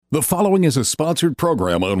The following is a sponsored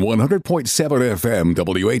program on 100.7 FM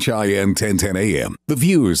WHIN 1010 AM. The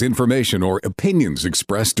views, information, or opinions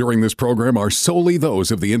expressed during this program are solely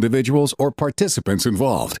those of the individuals or participants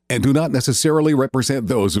involved and do not necessarily represent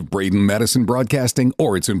those of Braden Madison Broadcasting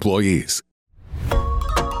or its employees.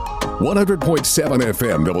 100.7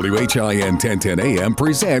 FM WHIN 1010 AM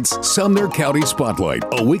presents Sumner County Spotlight,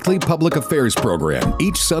 a weekly public affairs program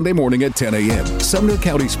each Sunday morning at 10 a.m. Sumner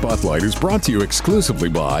County Spotlight is brought to you exclusively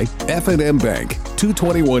by F&M Bank,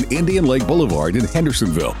 221 Indian Lake Boulevard in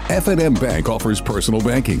Hendersonville. F&M Bank offers personal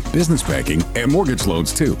banking, business banking, and mortgage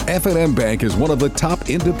loans too. F&M Bank is one of the top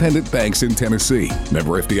independent banks in Tennessee.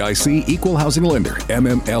 Member FDIC, Equal Housing Lender,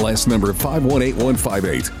 MMLS number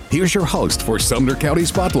 518158. Here's your host for Sumner County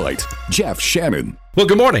Spotlight, Jeff Shannon. Well,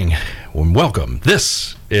 good morning and welcome.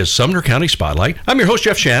 This is Sumner County Spotlight. I'm your host,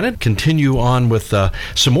 Jeff Shannon. Continue on with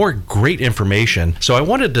some more great information. So I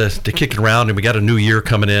wanted to kick it around, and we got a new year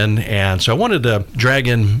coming in, and so I wanted to drag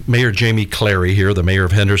in Mayor Jamie Clary here, the mayor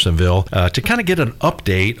of Hendersonville, to kind of get an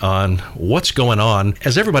update on what's going on.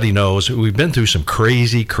 As everybody knows, we've been through some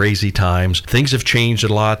crazy times. Things have changed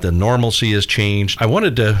a lot. The normalcy has changed. I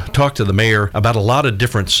wanted to talk to the mayor about a lot of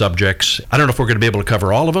different subjects. I don't know if we're going to be able to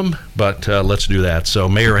cover all of them, but let's do that. So,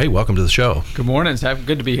 Mayor, hey, welcome to the show. Good morning. It's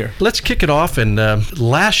good to be here. Let's kick it off. And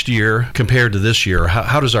last year compared to this year,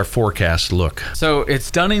 how does our forecast look? So it's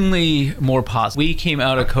stunningly more positive. We came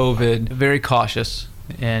out of COVID very cautious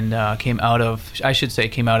and came out of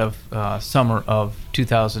summer of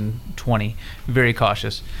 2020 very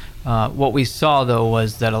cautious. What we saw, though,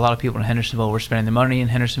 was that a lot of people in Hendersonville were spending their money in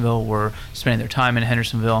Hendersonville, were spending their time in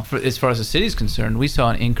Hendersonville. As far as the city is concerned, we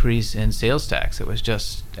saw an increase in sales tax. It was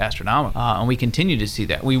just astronomical, and we continue to see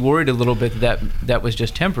that. We worried a little bit that was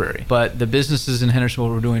just temporary, but the businesses in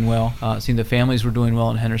Hendersonville were doing well. It seemed the families were doing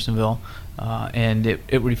well in Hendersonville, and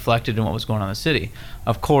it reflected in what was going on in the city.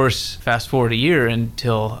 Of course, fast forward a year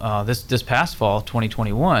until this past fall,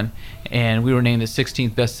 2021, and we were named the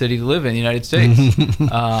 16th best city to live in the United States.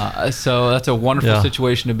 So that's a wonderful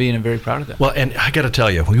situation to be in, and very proud of that. Well, and I got to tell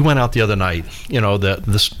you, we went out the other night. You know,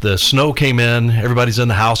 the snow came in. Everybody's in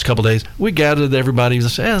the house a couple days. We gathered everybody and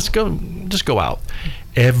said, let's go out.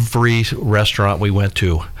 Every restaurant we went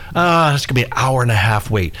to, it's going to be an hour and a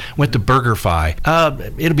half wait. Went to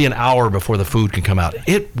BurgerFi. It'll be an hour before the food can come out.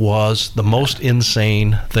 It was the most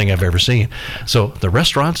insane thing I've ever seen. So the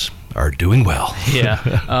restaurants are doing well.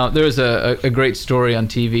 Yeah. There was a great story on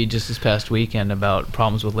TV just this past weekend about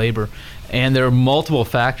problems with labor. And there are multiple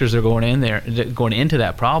factors that are going into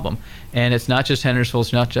that problem. And it's not just Hendersonville,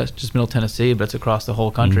 it's not just Middle Tennessee, but it's across the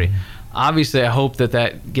whole country. Mm-hmm. Obviously, I hope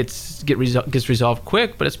that gets resolved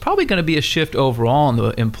quick, but it's probably going to be a shift overall in the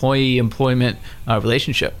employee-employment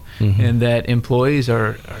relationship, and that employees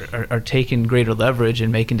are taking greater leverage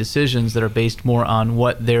and making decisions that are based more on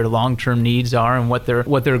what their long-term needs are and what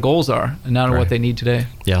their goals are, and not on what they need today.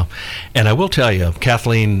 Yeah, and I will tell you,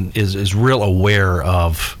 Kathleen is real aware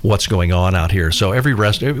of what's going on out here. So every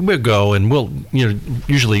we'll go and we'll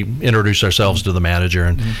usually introduce ourselves to the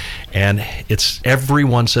manager, and it's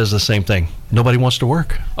everyone says the same thing. Nobody wants to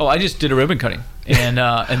work. Oh, I just did a ribbon cutting,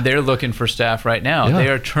 and they're looking for staff right now. Yeah. They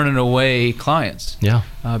are turning away clients. Yeah.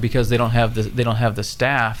 Because they don't have the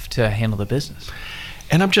staff to handle the business.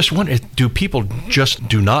 And I'm just wondering, do people just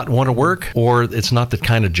do not want to work, or it's not the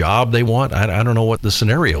kind of job they want? I don't know what the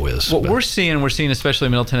scenario is. What we're seeing, especially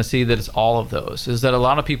in Middle Tennessee, that it's all of those, is that a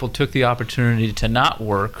lot of people took the opportunity to not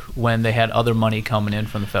work when they had other money coming in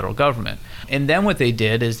from the federal government. And then what they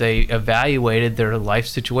did is they evaluated their life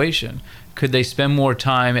situation. Could they spend more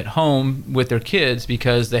time at home with their kids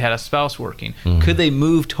because they had a spouse working? Mm-hmm. Could they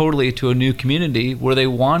move totally to a new community where they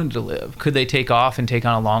wanted to live? Could they take off and take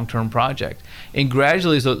on a long-term project? And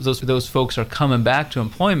gradually those folks are coming back to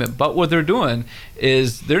employment, but what they're doing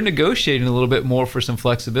is they're negotiating a little bit more for some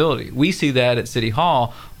flexibility. We see that at City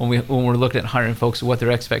Hall when we're looking at hiring folks, what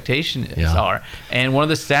their expectations are. And one of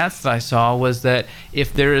the stats that I saw was that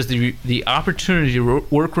if there is the opportunity to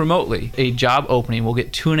work remotely, a job opening will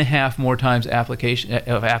get 2.5 more times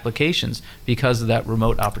applications because of that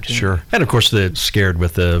remote opportunity. Sure. And of course, they're scared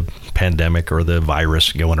with the pandemic or the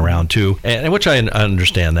virus going around too, and which I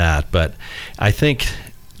understand that, but I think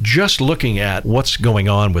just looking at what's going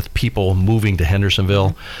on with people moving to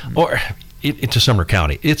Hendersonville or to Sumner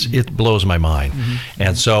County, it blows my mind.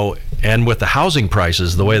 Mm-hmm. And with the housing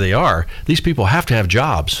prices the way they are, these people have to have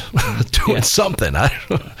jobs doing something.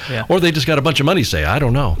 Or they just got a bunch of money, I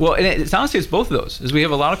don't know. Well, and honestly, it's both of those. Is we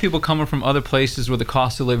have a lot of people coming from other places where the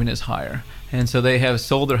cost of living is higher. And so they have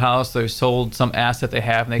sold their house, they've sold some asset they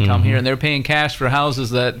have, and they come here, and they're paying cash for houses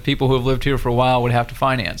that people who have lived here for a while would have to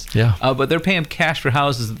finance. Yeah. But they're paying cash for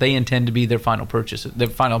houses that they intend to be their final purchase, their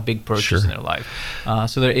final big purchase in their life.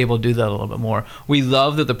 So they're able to do that a little bit more. We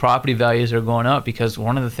love that the property values are going up, because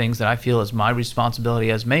one of the things that I feel is my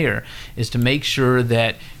responsibility as mayor is to make sure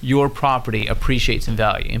that your property appreciates in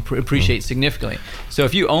value and appreciates significantly. So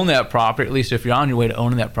if you own that property, at least if you're on your way to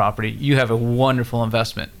owning that property, you have a wonderful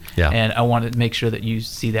investment. Yeah. And I want to make sure that you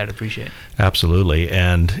see that appreciated. Absolutely.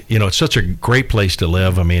 And, it's such a great place to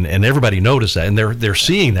live. I mean, and everybody noticed that. And they're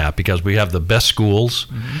seeing that because we have the best schools.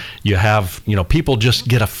 You have, people just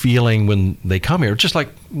get a feeling when they come here, just like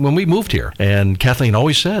when we moved here. And Kathleen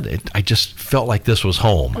always said, I just felt like this was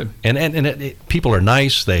home. Good. And people are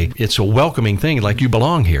nice. It's a welcoming thing, like you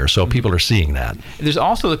belong here. So people are seeing that. There's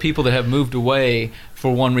also the people that have moved away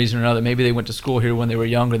for one reason or another. Maybe they went to school here when they were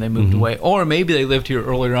younger and they moved away, or maybe they lived here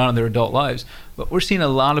earlier on in their adult lives. But we're seeing a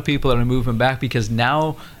lot of people that are moving back because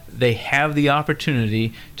now they have the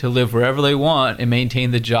opportunity to live wherever they want and maintain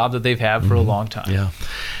the job that they've had for a long time. Yeah.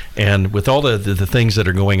 And with all the things that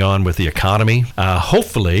are going on with the economy,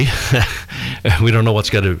 hopefully, we don't know what's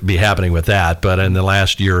going to be happening with that. But in the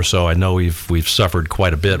last year or so, I know we've suffered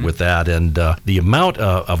quite a bit with that. And the amount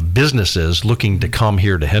of businesses looking to come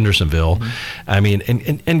here to Hendersonville, I mean,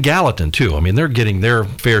 and Gallatin too. I mean, they're getting their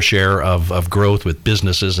fair share of growth with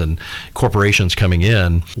businesses and corporations coming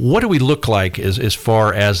in. What do we look like as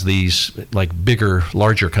far as these like bigger,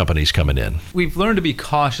 larger companies coming in? We've learned to be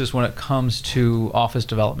cautious when it comes to office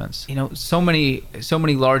developments. So many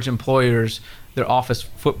large employers, their office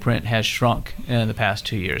footprint has shrunk in the past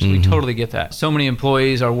 2 years. We totally get that. So many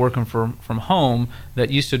employees are working from home that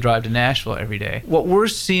used to drive to Nashville every day. What we're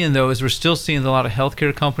seeing, though, is we're still seeing a lot of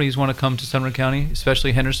healthcare companies want to come to Sumner County,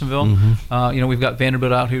 especially Hendersonville. We've got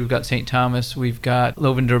Vanderbilt out here, we've got St. Thomas, we've got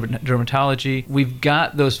Loven Dermatology. We've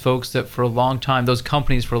got those folks that for a long time, those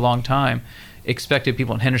companies for a long time, expected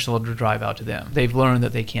people in Hendersonville to drive out to them. They've learned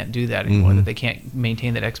that they can't do that anymore, that they can't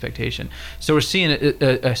maintain that expectation. So we're seeing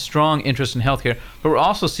a strong interest in healthcare, but we're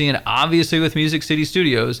also seeing, obviously with Music City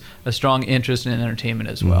Studios, a strong interest in entertainment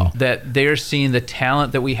as well. That they're seeing the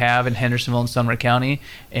talent that we have in Hendersonville and Sumner County,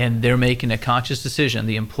 and they're making a conscious decision.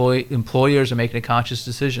 The employers are making a conscious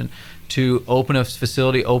decision to open a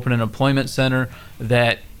facility, open an employment center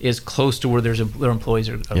that is close to where their employees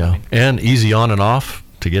are living. And easy on and off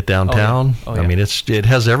to get downtown. I mean, it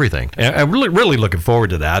has everything. And I'm really looking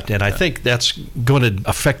forward to that. And I think that's going to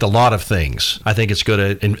affect a lot of things. I think it's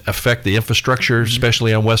going to affect the infrastructure,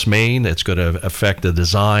 especially on West Main. It's going to affect the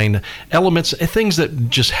design elements, things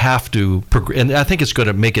that just have to and I think it's going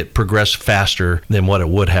to make it progress faster than what it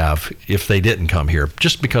would have if they didn't come here,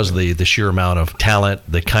 just because of the sheer amount of talent,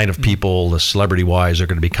 the kind of people, the celebrity-wise, are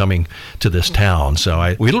going to be coming to this town.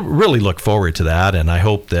 So we really look forward to that, and I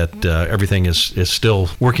hope that everything is still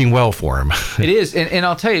working well for him. It is, and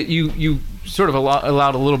I'll tell you, you sort of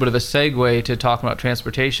allowed a little bit of a segue to talking about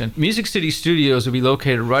transportation. Music City Studios will be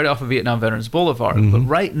located right off of Vietnam Veterans Boulevard, but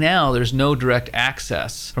right now there's no direct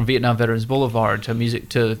access from Vietnam Veterans Boulevard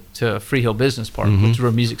to Freehill Business Park, which is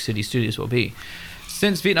where Music City Studios will be.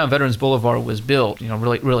 Since Vietnam Veterans Boulevard was built,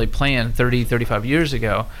 really planned 35 years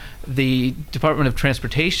ago, the Department of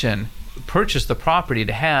Transportation purchased the property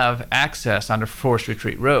to have access onto Forest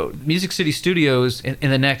Retreat Road. Music City Studios, in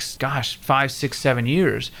the next, 5, 6, 7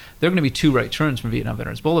 years, they're going to be 2 right turns from Vietnam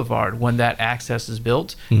Veterans Boulevard when that access is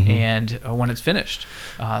built and when it's finished.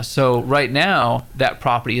 So right now, that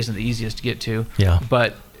property isn't the easiest to get to,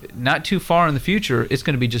 but not too far in the future, it's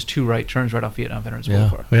going to be just 2 right turns right off Vietnam Veterans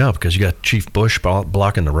Boulevard. Yeah, because you got Chief Bush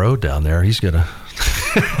blocking the road down there. He's going to...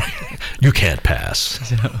 You can't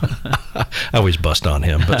pass. I always bust on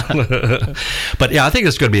him. But yeah, I think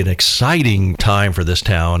it's going to be an exciting time for this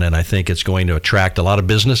town, and I think it's going to attract a lot of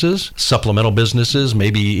businesses, supplemental businesses,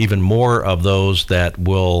 maybe even more of those that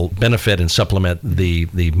will benefit and supplement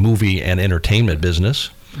the movie and entertainment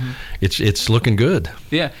business. It's looking good.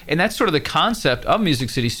 Yeah, and that's sort of the concept of Music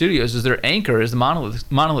City Studios. Is their anchor is the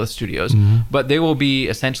Monolith Studios, but they will be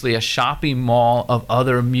essentially a shopping mall of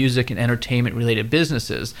other music and entertainment related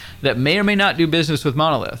businesses that may or may not do business with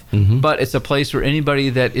Monolith, but it's a place where anybody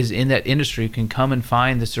that is in that industry can come and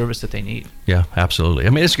find the service that they need. Yeah, absolutely. I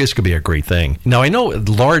mean, it's going to be a great thing. Now, I know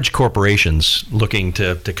large corporations looking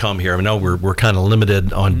to come here. I know we're kind of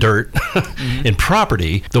limited on dirt and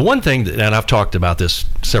property. The one thing, and I've talked about this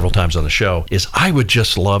several times on the show, is I would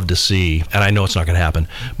just love to see, and I know it's not going to happen,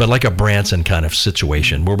 but like a Branson kind of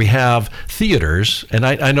situation where we have theaters, and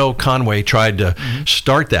I know Conway tried to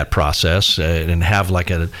start that process and have like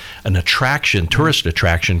an attraction, tourist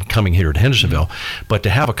attraction coming here to Hendersonville, but to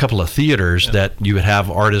have a couple of theaters that you would have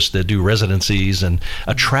artists that do residencies and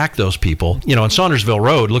attract those people. You know, on Saundersville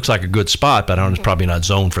Road looks like a good spot, but I don't, it's probably not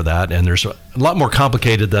zoned for that, and there's a lot more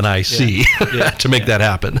complicated than I see to make that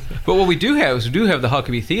happen. But what we do have is the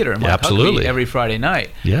Huckabee Theater in Mount Huckabee every Friday night.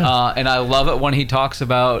 Yeah. And I love it when he talks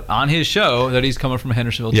about on his show that he's coming from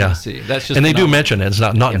Hendersonville, Tennessee. That's just and they phenomenal. do mention it. It's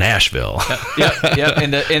not Nashville.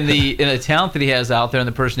 And the talent that he has out there and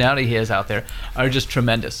the personality he has out there are just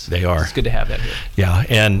tremendous. They are. It's good to have that here. Yeah,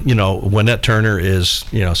 and you know, Wynette Turner is,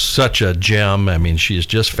 you know, such a gem. I mean, she's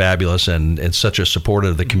just fabulous and such a supporter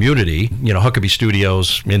of the community. You know, Huckabee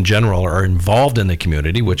Studios in general are involved in the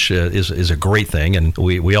community, which is a great thing, and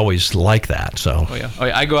we always like that. So. Oh yeah.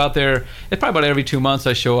 I go out there. It's probably about every 2 months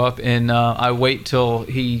I show up, and I wait till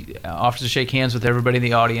he offers to shake hands with everybody in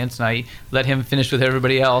the audience, and I let him finish with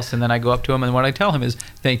everybody else, and then I go up to him, and what I tell him is,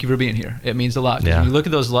 "Thank you for being here. It means a lot." Yeah. When you look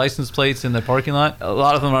at those license plates in the parking lot, a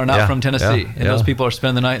lot of them are not from Tennessee, and those people are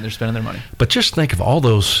spending the night and they're spending their money. But just think of all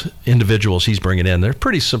those individuals he's bringing in. They're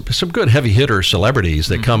pretty some good heavy hitter celebrities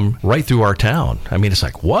that come right through our town. I mean, it's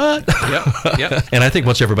like, what? Yep. And I think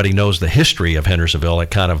once everybody knows the history of Hendersonville,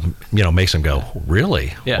 it kind of, you know, makes them go,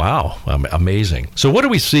 really? Yeah. Wow, amazing. So what do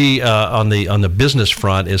we see on the business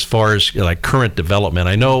front as far as like current development?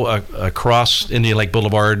 I know across Indian Lake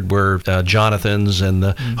Boulevard where Jonathan's and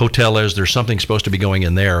the hotel is, there's something supposed to be going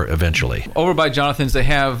in there eventually. Over by Jonathan's, they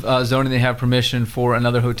have zoning. They have permission for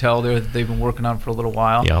another hotel there that they've been working on for a little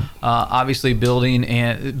while. Yeah. Obviously, building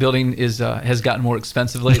is has gotten more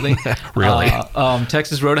expensive lately. Really?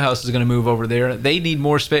 Texas Roadhouse is going to move over there. They need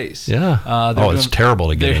more space. Yeah. It's terrible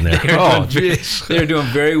to get in there. They're doing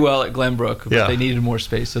very well at Glenbrook, but they needed more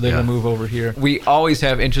space, so they're going to move over here. We always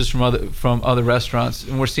have interest from other restaurants,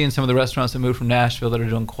 and we're seeing some of the restaurants that moved from Nashville that are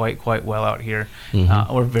doing quite well out here.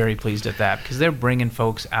 We're very pleased at that because they're bringing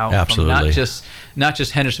folks out from not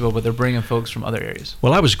just Hendersonville, but they're bringing folks from other areas.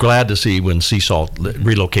 Well, I was glad to see when Sea Salt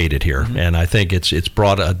relocated here, and I think it's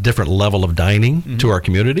brought a different level of dining to our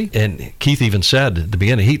community. And Keith even said at the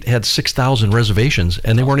beginning he had 6,000 reservations,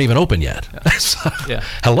 and they weren't even open yet.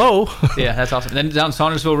 Hello. Yeah, that's awesome. Then down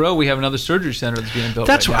Saundersville Road, we have another surgery center that's being built.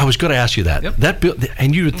 That's what I was going to ask you that. Yep.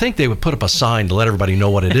 And you would think they would put up a sign to let everybody know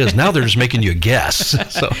what it is. Now they're just making you guess.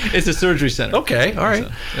 So it's a surgery center. Okay, all right.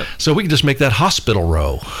 So we can just make that hospital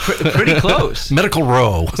row. Pretty close. Medical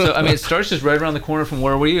row. So I mean, it starts just right around the corner from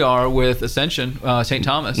where we are with Ascension, St.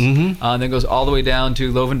 Thomas, and then goes all the way down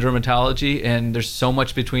to Loven Dermatology, and there's so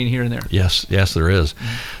much between here and there. Yes, there is.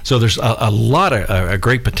 So there's a lot of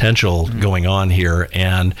great potential going on here,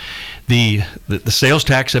 and the sales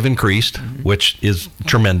tax have increased, which is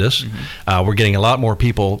tremendous. We're getting a lot more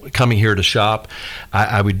people coming here to shop.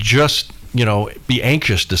 I would just, be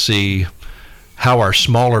anxious to see how our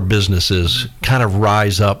smaller businesses kind of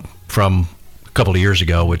rise up from a couple of years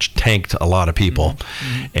ago, which tanked a lot of people.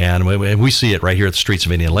 And we see it right here at the streets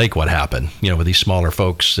of Indian Lake, what happened, with these smaller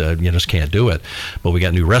folks, just can't do it. But we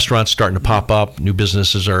got new restaurants starting to pop up, new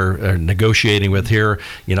businesses are negotiating with here,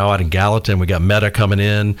 out in Gallatin, we got Meta coming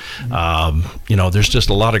in. There's just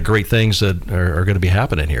a lot of great things that are going to be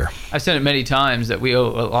happening here. I've said it many times that we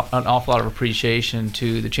owe an awful lot of appreciation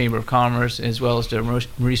to the Chamber of Commerce as well as to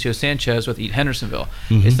Mauricio Sanchez with Eat Hendersonville.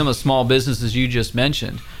 It's some of the small businesses you just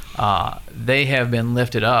mentioned. They have been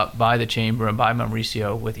lifted up by the Chamber and by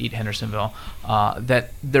Mauricio with Eat Hendersonville,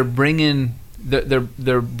 that they're bringing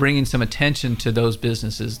some attention to those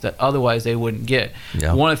businesses that otherwise they wouldn't get.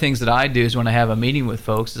 Yeah. One of the things that I do is when I have a meeting with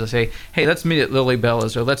folks is I say, hey, let's meet at Lily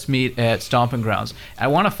Bella's or let's meet at Stomping Grounds. I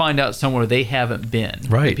want to find out somewhere they haven't been.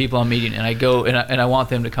 Right. The people I'm meeting, and I go and I want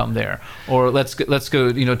them to come there. Or let's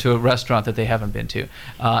go to a restaurant that they haven't been to.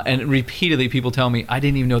 And repeatedly people tell me, I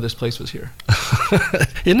didn't even know this place was here.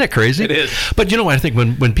 Isn't that crazy? It is. But I think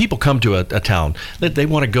when people come to a town, they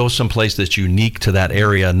want to go someplace that's unique to that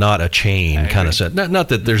area, not a chain kind of set. Not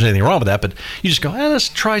that there's anything wrong with that, but you just go, let's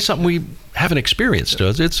try something we haven't experienced.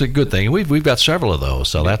 It's a good thing. We've got several of those,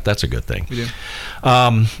 so that's a good thing. We do.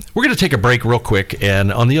 We're going to take a break real quick,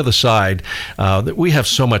 and on the other side, we have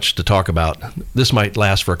so much to talk about. This might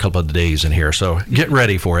last for a couple of days in here, so get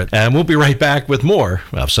ready for it. And we'll be right back with more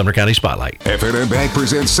of Sumner County Spotlight. F&M Bank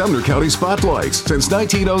presents Sumner County Spotlight. Since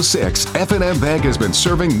 1906, F&M Bank has been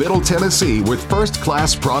serving Middle Tennessee with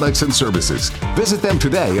first-class products and services. Visit them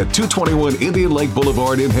today at 221 Indian Lake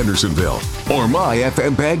Boulevard in Hendersonville or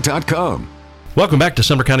myfmbank.com. Welcome back to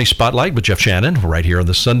Sumner County Spotlight with Jeff Shannon, right here on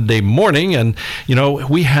the Sunday morning. And,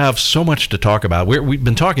 we have so much to talk about. We've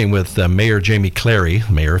been talking with Mayor Jamie Clary,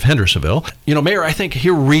 Mayor of Hendersonville. Mayor, I think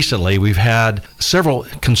here recently we've had several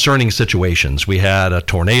concerning situations. We had a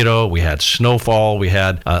tornado, we had snowfall, we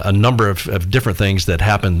had a number of different things that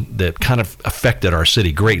happened that kind of affected our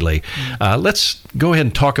city greatly. Let's go ahead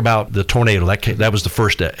and talk about the tornado. That was the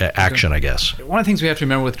first action, I guess. One of the things we have to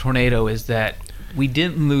remember with tornado is that we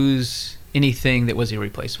didn't lose anything that was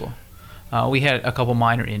irreplaceable. We had a couple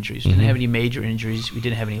minor injuries. We didn't have any major injuries. We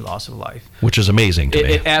didn't have any loss of life. Which is amazing to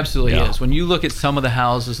me. It absolutely is. When you look at some of the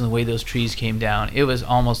houses and the way those trees came down, it was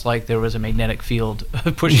almost like there was a magnetic field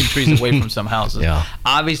pushing trees away from some houses. Yeah.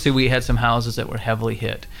 Obviously, we had some houses that were heavily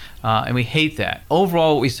hit, and we hate that.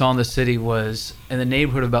 Overall, what we saw in the city was in the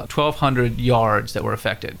neighborhood of about 1,200 yards that were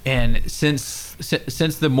affected. And since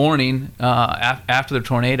the morning after the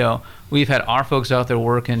tornado, we've had our folks out there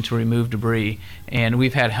working to remove debris, and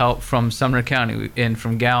we've had help from Sumner County and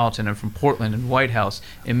from Gallatin and from Portland and White House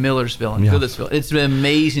and Millersville and Phillipsville. It's been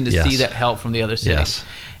amazing to see that help from the other cities. Yes.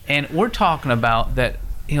 And we're talking about that,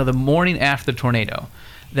 the morning after the tornado,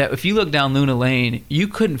 that if you look down Luna Lane, you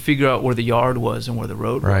couldn't figure out where the yard was and where the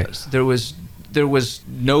road was. There was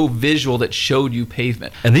no visual that showed you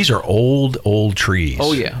pavement. And these are old trees.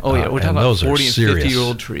 Oh yeah. We're talking about 40 and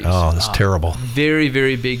 50-year-old trees. Oh, that's terrible. Very,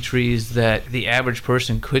 very big trees that the average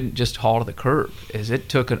person couldn't just haul to the curb. It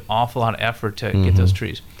took an awful lot of effort to get those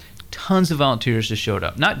trees. Tons of volunteers just showed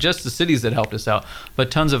up. Not just the cities that helped us out, but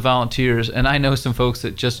tons of volunteers. And I know some folks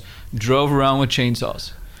that just drove around with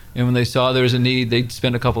chainsaws. And when they saw there was a need, they'd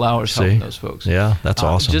spend a couple hours helping those folks. Yeah, that's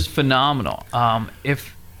awesome. Just phenomenal.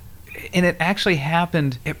 And it actually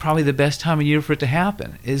happened at probably the best time of year for it to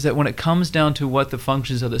happen, is that when it comes down to what the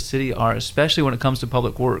functions of the city are, especially when it comes to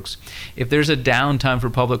public works, if there's a downtime for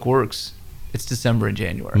public works, it's December and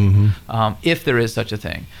January, if there is such a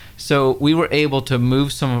thing. So we were able to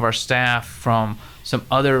move some of our staff from some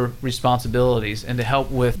other responsibilities and to help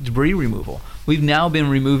with debris removal. We've now been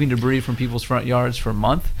removing debris from people's front yards for a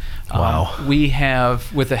month. Wow. We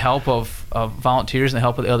have, with the help of volunteers and the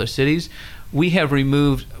help of the other cities, we're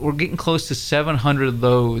getting close to 700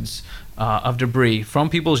 loads of debris from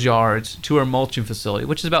people's yards to our mulching facility,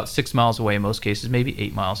 which is about 6 miles away in most cases, maybe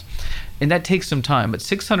 8 miles. And that takes some time, but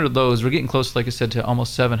 600 loads, we're getting close, like I said, to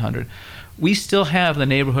almost 700. We still have the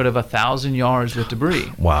neighborhood of 1,000 yards with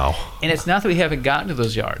debris. Wow. And it's not that we haven't gotten to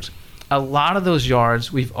those yards. A lot of those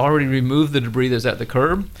yards, we've already removed the debris that's at the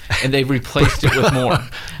curb, and they've replaced it with more.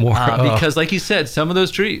 Because, like you said, some of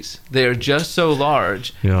those trees, they're just so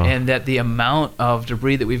large, and that the amount of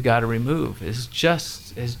debris that we've got to remove is just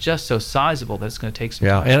so sizable that it's going to take some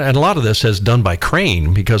time. And a lot of this is done by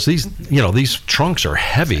crane, because these trunks are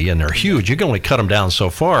heavy and they're huge. You can only cut them down so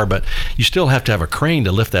far, but you still have to have a crane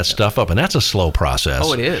to lift that stuff up, and that's a slow process.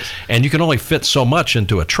 Oh, it is. And you can only fit so much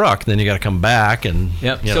into a truck, then you got to come back and.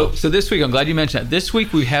 Yep. So this week, I'm glad you mentioned that. This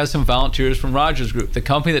week we have some volunteers from Rogers Group, the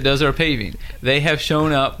company that does our paving. They have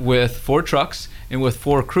shown up with 4 trucks and with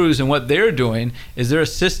 4 crews, and what they're doing is they're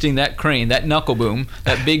assisting that crane, that knuckle boom,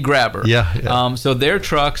 that big grabber. So their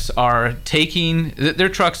trucks are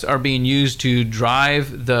being used to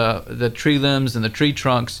drive the tree limbs and the tree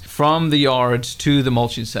trunks from the yards to the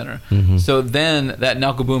mulching center. So then that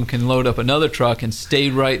knuckle boom can load up another truck and stay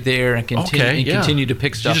right there and continue to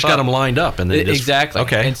pick stuff up. You just got them lined up, and then exactly.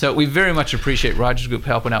 Okay. And so we very much appreciate Rogers Group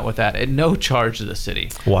helping out with that at no charge to the city.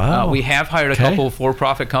 Wow. We have hired a couple of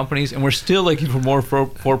for-profit companies, and we're still looking for more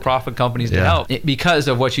for-profit companies to help. Because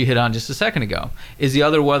of what you hit on just a second ago, is the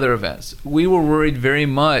other weather events. We were worried very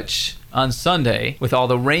much on Sunday with all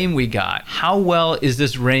the rain we got. How well is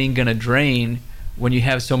this rain going to drain when you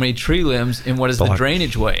have so many tree limbs in what is the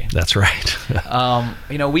drainage way? That's right.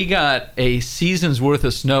 We got a season's worth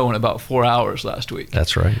of snow in about 4 hours last week.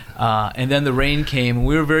 That's right. And then the rain came, and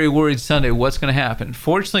we were very worried Sunday, what's going to happen?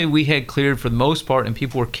 Fortunately, we had cleared for the most part, and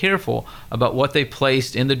people were careful about what they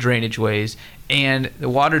placed in the drainage ways, and the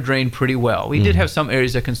water drained pretty well. We did have some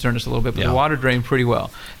areas that concerned us a little bit, but the water drained pretty well.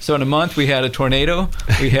 So in a month, we had a tornado,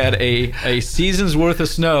 we had a season's worth of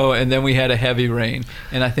snow, and then we had a heavy rain.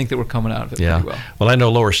 And I think that we're coming out of it pretty well. Well, I know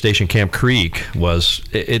Lower Station Camp Creek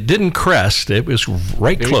it didn't crest. It was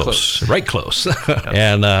right close.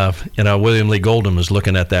 And, William Lee Golden was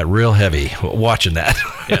looking at that real heavy, watching that.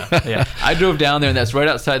 Yeah. I drove down there, and that's right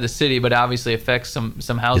outside the city, but obviously affects some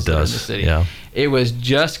houses in the city. Yeah. It was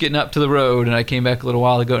just getting up to the road, and I came back a little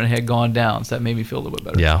while ago and it had gone down, so that made me feel a little bit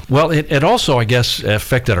better. Yeah. Well, it also, I guess,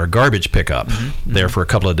 affected our garbage pickup there for a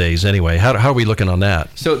couple of days anyway. How are we looking on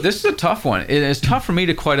that? So this is a tough one. It's tough for me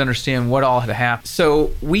to quite understand what all had happened.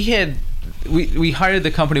 So we had we hired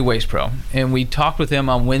the company Waste Pro, and we talked with them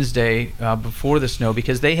on Wednesday before the snow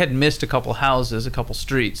because they had missed a couple houses, a couple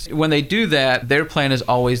streets. When they do that, their plan is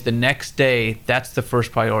always the next day. That's the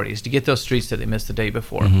first priority, is to get those streets that they missed the day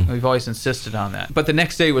before. We've always insisted on that. But the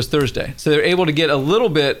next day was Thursday, so they're able to get a little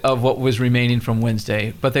bit of what was remaining from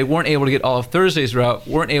Wednesday, but they weren't able to get all of Thursday's route,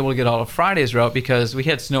 weren't able to get all of Friday's route because we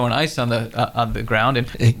had snow and ice on the ground, and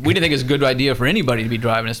we didn't think it was a good idea for anybody to be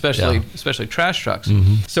driving, especially trash trucks.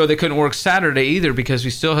 So they couldn't work Saturday either because we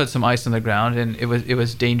still had some ice on the ground, and it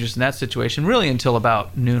was dangerous in that situation really until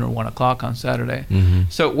about noon or 1 o'clock on Saturday.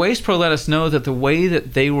 So Waste Pro let us know that the way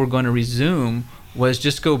that they were going to resume was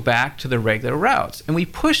just go back to the regular routes. And we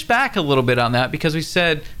pushed back a little bit on that because we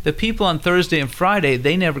said the people on Thursday and Friday,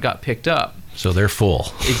 they never got picked up. So they're full.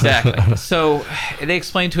 Exactly. So they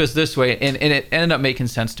explained to us this way, and it ended up making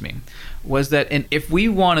sense to me, was that if we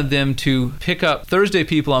wanted them to pick up Thursday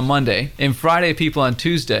people on Monday and Friday people on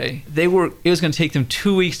Tuesday, it was going to take them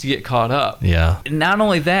 2 weeks to get caught up. Yeah. Not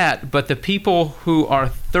only that, but the people who are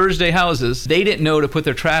Thursday houses, they didn't know to put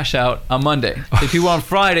their trash out on Monday. The people on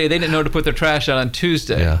Friday, they didn't know to put their trash out on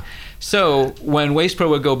Tuesday. Yeah. So when Waste Pro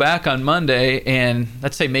would go back on Monday, and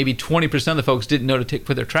let's say maybe 20% of the folks didn't know to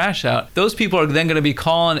put their trash out, those people are then going to be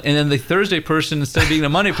calling, and then the Thursday person, instead of being a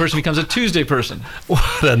Monday person, becomes a Tuesday person.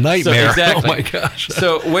 What a nightmare. So, exactly. Oh my gosh.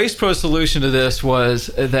 So Waste Pro's solution to this was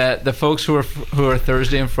that the folks who are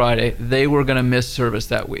Thursday and Friday, they were going to miss service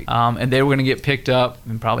that week. And they were going to get picked up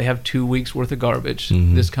and probably have 2 weeks worth of garbage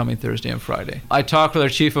this coming Thursday and Friday. I talked with our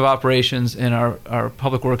chief of operations and our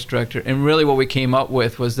public works director, and really what we came up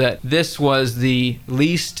with was that this was the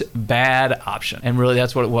least bad option. And really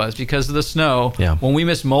that's what it was. Because of the snow, when we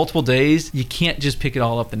miss multiple days, you can't just pick it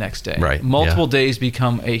all up the next day. Right. Multiple days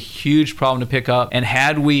become a huge problem to pick up. And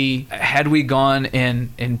had we gone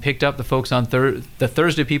and picked up the folks on the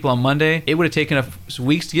Thursday people on Monday, it would have taken us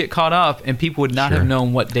weeks to get caught up, and people would not have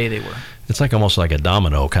known what day they were. It's like almost like a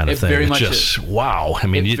domino kind of thing. Very much just is. Wow. I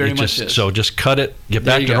mean, just cut it, get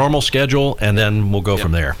There back you to go. normal schedule, and then we'll go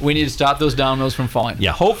from there. We need to stop those dominoes from falling.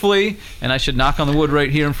 Yeah. Hopefully, and I should knock on the wood right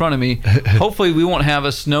here in front of me, hopefully we won't have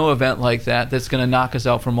a snow event like that's going to knock us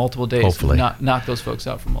out for multiple days. Hopefully. Knock those folks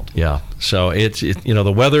out for multiple days. Yeah. So it's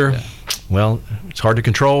the weather. Yeah. Well, it's hard to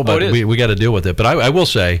control, but we got to deal with it. But I will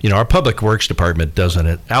say, our Public Works Department does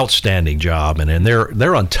an outstanding job, and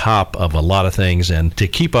they're on top of a lot of things, and to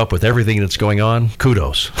keep up with everything that's going on,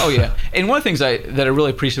 kudos. Oh yeah, and one of the things that I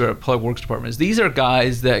really appreciate about our Public Works Department is these are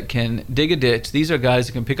guys that can dig a ditch. These are guys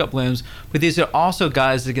that can pick up limbs, but these are also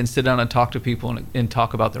guys that can sit down and talk to people and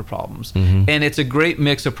talk about their problems. And it's a great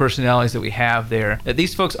mix of personalities that we have there. That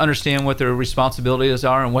these folks understand what their responsibilities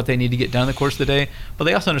are and what they need to get done in the course of the day, but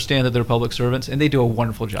they also understand that they're public servants, and they do a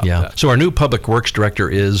wonderful job. Yeah. With that. So our new Public Works Director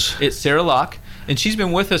is? It's Sarah Locke, and she's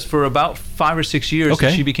been with us for about 5 or 6 years. Okay.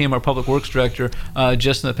 And she became our Public Works Director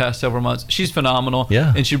just in the past several months. She's phenomenal,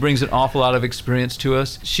 and she brings an awful lot of experience to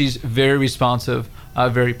us. She's very responsive,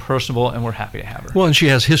 very personable, and we're happy to have her. Well, and she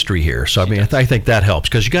has history here, so I think that helps,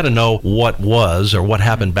 because you got to know what was or what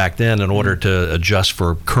happened back then in order to adjust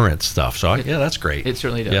for current stuff. So that's great. It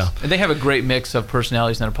certainly does. Yeah. And they have a great mix of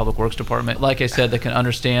personalities in their Public Works Department. Like I said, they can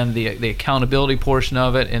understand the accountability portion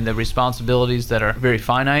of it and the responsibilities that are very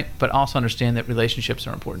finite, but also understand that relationships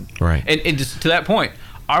are important. Right. And just to that point,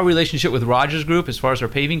 our relationship with Rogers Group, as far as our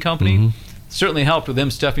paving company, certainly helped with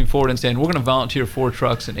them stepping forward and saying, we're going to volunteer 4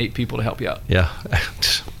 trucks and 8 people to help you out. Yeah.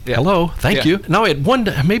 Hello. Thank you. Now,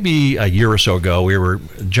 maybe a year or so ago, we were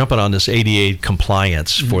jumping on this ADA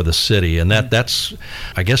compliance for the city, and that's,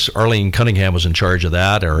 I guess Arlene Cunningham was in charge of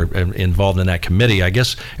that, or involved in that committee. I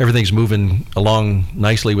guess everything's moving along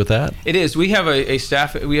nicely with that. It is. We have a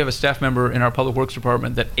staff member in our Public Works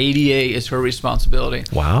Department that ADA is her responsibility.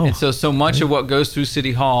 Wow. And so much of what goes through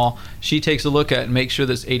City Hall, she takes a look at and makes sure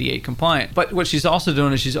that's ADA compliant. But what she's also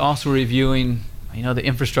doing is she's also reviewing the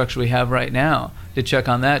infrastructure we have right now to check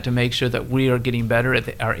on that, to make sure that we are getting better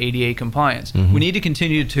at our ADA compliance. We need to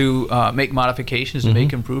continue to make modifications, to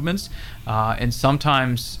make improvements, and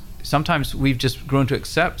sometimes we've just grown to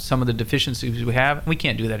accept some of the deficiencies we have, and we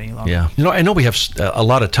can't do that any longer. Yeah. I know we have a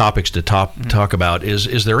lot of topics to talk about.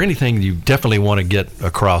 Is there anything you definitely want to get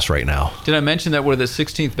across right now? Did I mention that we're the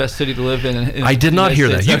 16th best city to live in? I did not hear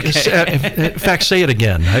that. Okay. In fact, say it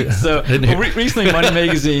again. Recently, Money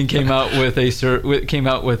Magazine came out with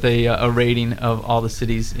a rating of all the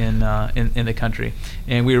cities in the country,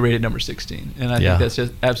 and we were rated number 16. And I think that's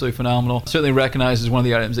just absolutely phenomenal. Certainly recognizes one of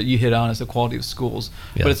the items that you hit on is the quality of schools,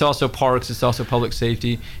 but it's also also parks, it's also public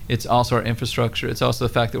safety, it's also our infrastructure, it's also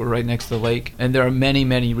the fact that we're right next to the lake. And there are many,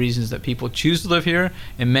 many reasons that people choose to live here,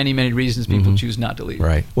 and many, many reasons people choose not to leave.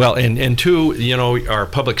 Right. Well, and two, our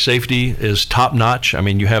public safety is top notch. I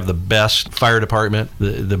mean, you have the best fire department,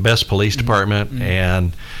 the best police department,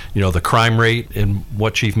 and the crime rate and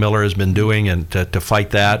what Chief Miller has been doing and to fight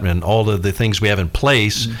that, and all of the things we have in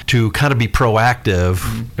place to kind of be proactive.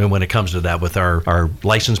 And when it comes to that, with our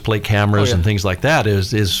license plate cameras and things like that,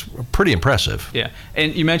 is pretty impressive. Yeah.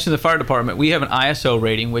 And you mentioned the fire department. We have an ISO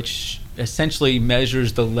rating, which essentially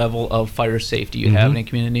measures the level of fire safety you have in a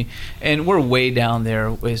community, and we're way down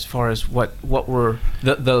there as far as what we're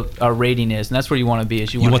our rating is, and that's where you want to be.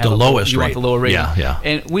 Is you want the lowest rate. You want the lower rating. Yeah.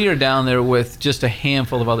 And we are down there with just a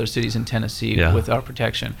handful of other cities in Tennessee with our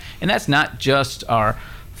protection, and that's not just our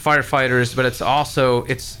firefighters, but it's also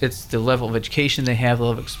it's the level of education they have, the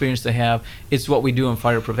level of experience they have. It's what we do in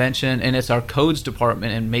fire prevention, and it's our codes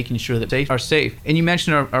department and making sure that they are safe. And you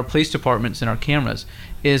mentioned our police departments and our cameras.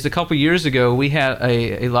 Is a couple years ago we had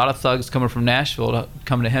a lot of thugs coming from Nashville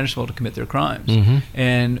coming to Hendersonville to commit their crimes,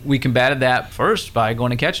 and we combated that first by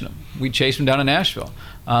going and catching them. We chased them down to Nashville.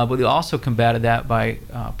 But we also combated that by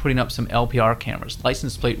putting up some LPR cameras,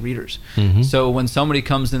 license plate readers. So when somebody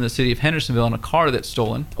comes in the city of Hendersonville in a car that's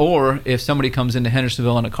stolen, or if somebody comes into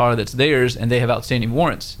Hendersonville in a car that's theirs and they have outstanding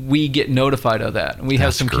warrants, we get notified of that. And we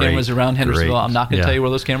have some cameras around Hendersonville. I'm not going to tell you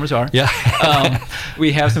where those cameras are.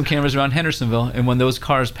 We have some cameras around Hendersonville, and when those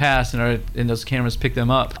cars pass and those cameras pick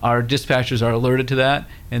them up, our dispatchers are alerted to that,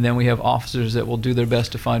 and then we have officers that will do their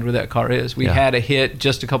best to find where that car is. We had a hit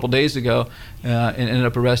just a couple days ago and ended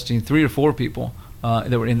up arresting 3 or 4 people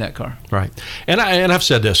that were in that car. Right. And I've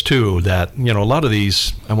said this too, that a lot of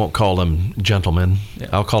these, I won't call them gentlemen,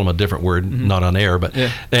 I'll call them a different word, not on air, but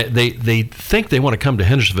they think they want to come to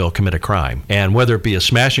Hendersonville, commit a crime, and whether it be a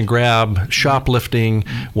smash and grab, shoplifting,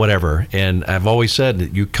 whatever. And I've always said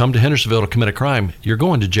that you come to Hendersonville to commit a crime, you're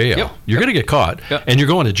going to jail. You're going to get caught, and you're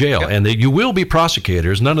going to jail, and you will be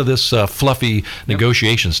prosecutors. None of this fluffy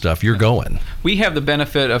negotiation stuff. You're going. We have the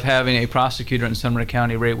benefit of having a prosecutor in Sumner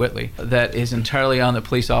County, Ray Whitley, that is entirely on the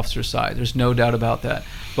police officer's side. There's no doubt about that.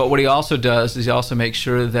 But what he also does is he also makes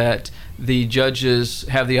sure that the judges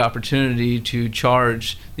have the opportunity to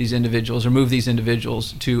charge these individuals or move these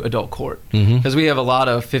individuals to adult court. Because we have a lot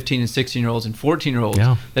of 15 and 16-year-olds and 14-year-olds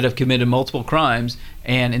that have committed multiple crimes,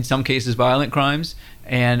 and in some cases violent crimes,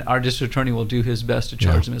 and our district attorney will do his best to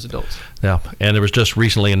charge them as adults. Yeah, and there was just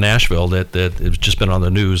recently in Nashville that it's just been on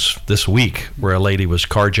the news this week where a lady was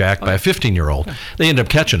carjacked by a 15-year-old. They ended up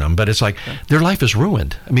catching them, but it's like their life is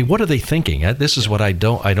ruined. I mean, what are they thinking? This is what I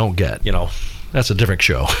don't get. That's a different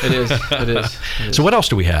show. It is. So what else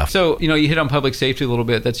do we have? So, you hit on public safety a little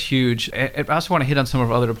bit. That's huge. I also want to hit on some of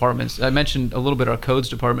our other departments. I mentioned a little bit our codes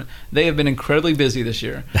department. They have been incredibly busy this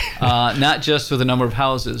year, not just with the number of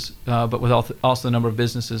houses, but with also the number of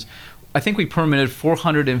businesses. I think we permitted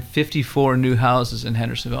 454 new houses in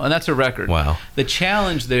Hendersonville, and that's a record. Wow. The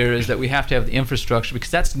challenge there is that we have to have the infrastructure,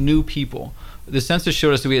 because that's new people. The census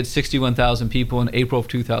showed us that we had 61,000 people in April of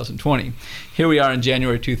 2020. Here we are in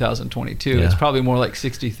January 2022. It's probably more like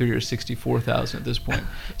 63 or 64,000 at this point.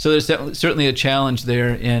 So there's certainly a challenge there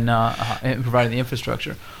in providing the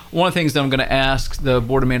infrastructure. One of the things that I'm going to ask the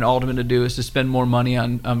Board of Mayor and Aldermen to do is to spend more money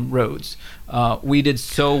on roads. We did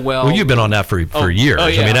so well. Well, you've been on that for years.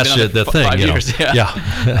 I mean, that's the thing. 5 years,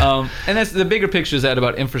 Yeah. And that's the bigger picture is that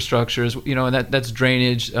about infrastructures. And that's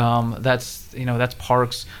drainage. That's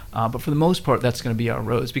parks. But for the most part, that's going to be our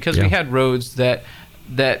roads, because we had roads that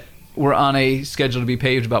were on a schedule to be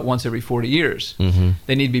paved about once every 40 years.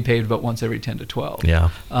 They need to be paved about once every 10 to 12.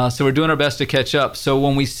 So we're doing our best to catch up. So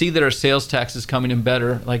when we see that our sales tax is coming in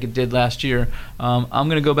better, like it did last year, I'm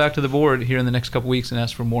going to go back to the board here in the next couple weeks and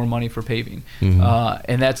ask for more money for paving.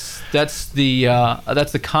 And that's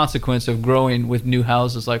the consequence of growing with new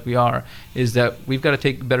houses like we are, is that we've got to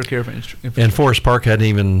take better care of infrastructure. And Forest Park hadn't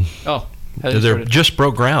even... They just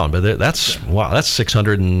broke ground, but that's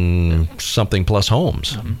 600 and something plus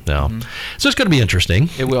homes now. So it's going to be interesting.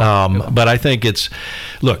 It will. But I think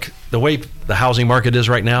look, the way the housing market is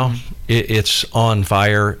right now, it's on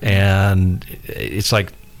fire, and it's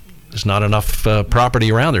like there's not enough property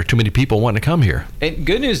around there. Too many people wanting to come here. And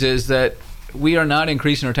good news is that we are not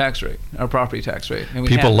increasing our tax rate, our property tax rate. And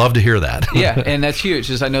people love to hear that. And that's huge.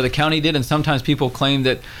 As I know the county did, and sometimes people claim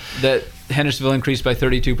that Hendersonville increased by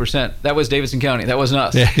 32%. That was Davidson County. That wasn't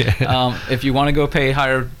us. If you want to go pay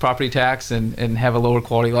higher property tax and have a lower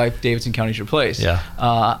quality life, Davidson County's your place.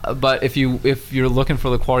 But if you're looking for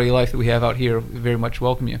the quality of life that we have out here, we very much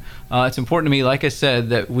welcome you. It's important to me, like I said,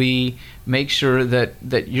 that we make sure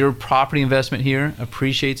that your property investment here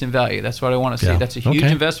appreciates in value. That's what I want to see. That's a huge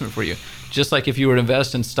investment for you. Just like if you were to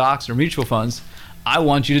invest in stocks or mutual funds, I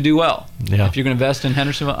want you to do well. If you're going to invest in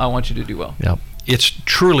Hendersonville, I want you to do well. It's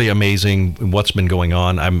truly amazing what's been going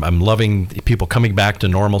on. I'm loving people coming back to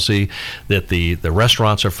normalcy, that the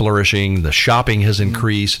restaurants are flourishing, the shopping has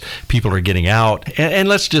increased, people are getting out. And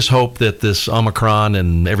let's just hope that this Omicron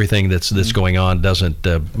and everything that's going on doesn't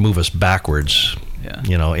move us backwards.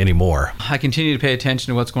 Anymore. I continue to pay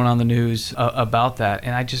attention to what's going on in the news about that,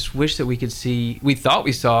 and I just wish that we thought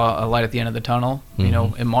we saw a light at the end of the tunnel,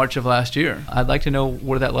 in March of last year. I'd like to know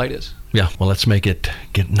where that light is. Well, let's make it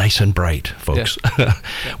get nice and bright, folks.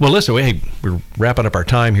 Well, listen, we're wrapping up our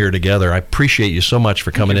time here together. I appreciate you so much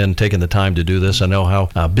for coming in, taking the time to do this. I know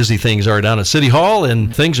how busy things are down at City Hall,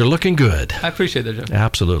 and things are looking good. I appreciate that, Jeff.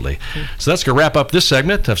 Absolutely. So that's going to wrap up this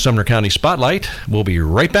segment of Sumner County Spotlight. We'll be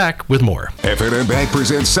right back with more. F&M Bank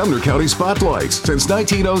presents Sumner County Spotlights. Since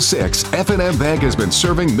 1906, F&M Bank has been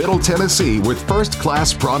serving Middle Tennessee with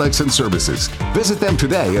first-class products and services. Visit them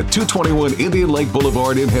today at 221 Indian Lake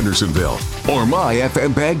Boulevard in Hendersonville or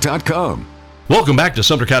myfmbank.com. Welcome back to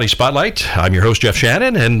Sumner County Spotlight. I'm your host, Jeff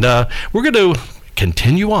Shannon, and we're going to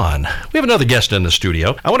continue on. We have another guest in the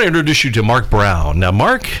studio. I want to introduce you to Mark Brown. Now,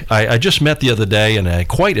 Mark, I just met the other day, and I'm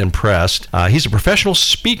quite impressed. He's a professional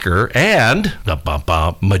speaker and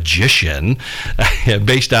magician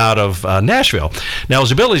based out of Nashville. Now,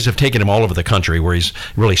 his abilities have taken him all over the country, where he's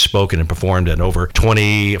really spoken and performed in over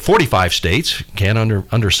 45 states. Can't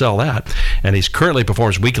undersell that. And he's currently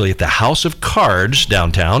performs weekly at the House of Cards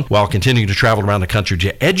downtown, while continuing to travel around the country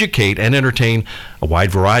to educate and entertain a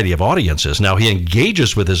wide variety of audiences. Now, he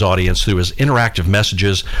engages with his audience through his interactive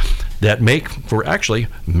messages that make for actually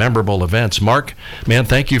memorable events. Mark, man,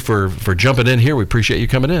 thank you for jumping in here. We appreciate you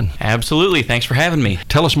coming in. Absolutely. Thanks for having me.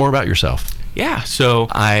 Tell us more about yourself. Yeah, so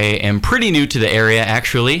I am pretty new to the area,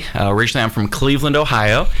 actually. Originally, I'm from Cleveland,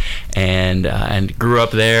 Ohio, and grew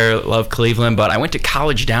up there. Love Cleveland, but I went to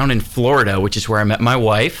college down in Florida, which is where I met my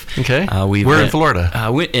wife. Okay. Where in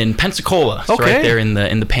Florida? In Pensacola, so right there in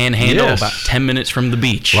the Panhandle, about 10 minutes from the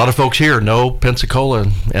beach. A lot of folks here know Pensacola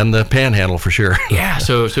and the Panhandle for sure. Yeah,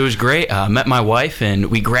 so it was great. Met my wife, and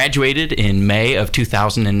we graduated in May of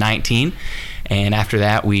 2019. And after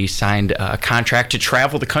that, we signed a contract to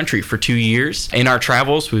travel the country for 2 years. In our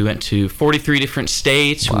travels, we went to 43 different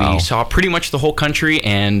states. Wow. We saw pretty much the whole country,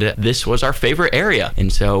 and this was our favorite area.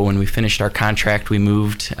 And so when we finished our contract, we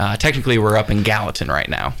moved. Technically, we're up in Gallatin right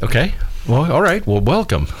now. Okay. Well, all right. Well,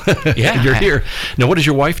 welcome. Yeah. You're here. Now, what does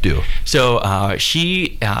your wife do? So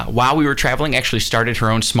she, while we were traveling, actually started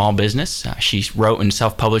her own small business. She wrote and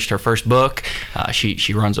self-published her first book.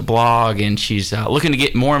 She runs a blog, and she's looking to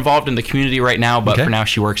get more involved in the community right now, but for now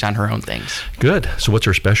she works on her own things. Good. So what's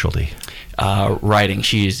her specialty? Writing.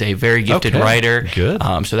 She's a very gifted writer. Good.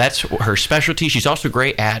 So that's her specialty. She's also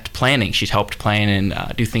great at planning. She's helped plan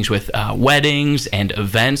and do things with weddings and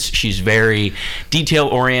events. She's very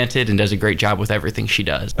detail-oriented and does a great job with everything she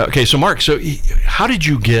does. Okay, so Mark, how did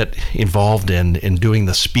you get involved in doing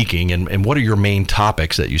the speaking, and what are your main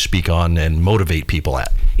topics that you speak on and motivate people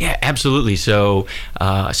at? Yeah, absolutely. So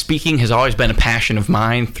speaking has always been a passion of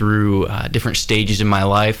mine through different stages in my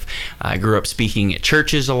life. I grew up speaking at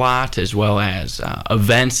churches a lot, as well as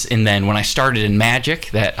events, and then when I started in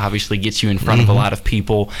magic, that obviously gets you in front of a lot of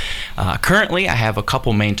people. Currently, I have a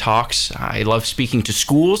couple main talks. I love speaking to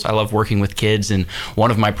schools. I love working with kids, and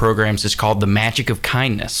one of my programs is called The Magic of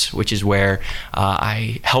Kindness, which is where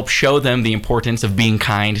I help show them the importance of being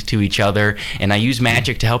kind to each other, and I use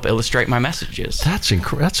magic to help illustrate my messages.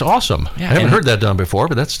 That's awesome. Yeah, I haven't heard that done before,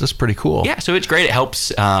 but that's pretty cool. Yeah, so it's great. It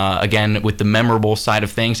helps, again, with the memorable side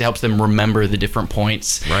of things. It helps them remember the different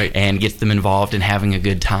points, and gets them involved in having a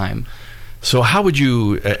good time. So how would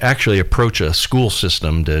you actually approach a school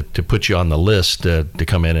system to put you on the list to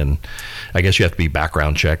come in? And I guess you have to be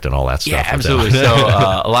background checked and all that stuff. Yeah, absolutely. So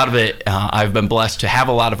a lot of it, I've been blessed to have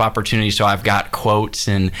a lot of opportunities. So I've got quotes,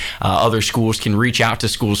 and other schools can reach out to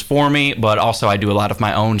schools for me, but also I do a lot of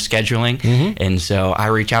my own scheduling. And so I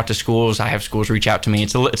reach out to schools. I have schools reach out to me.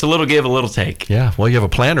 It's a little give, a little take. Yeah. Well, you have a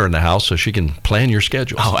planner in the house, so she can plan your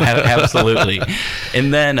schedule. Oh, absolutely.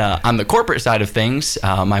 And then on the corporate side of things,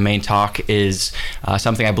 my main talk is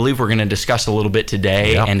something I believe we're going to discuss a little bit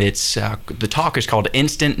today, and it's the talk is called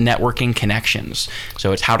Instant Networking Connections.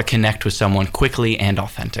 So it's how to connect with someone quickly and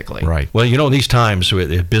authentically. Right. Well, these times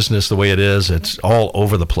with business the way it is, it's all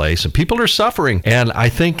over the place, and people are suffering. And I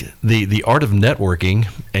think the art of networking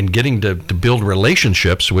and getting to build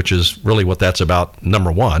relationships, which is really what that's about,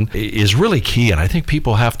 number one, is really key. And I think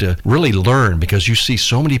people have to really learn, because you see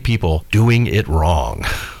so many people doing it wrong.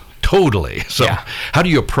 Totally. So how do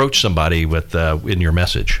you approach somebody with in your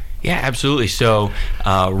message? Yeah, absolutely. So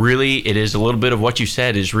really, it is a little bit of what you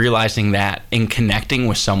said, is realizing that in connecting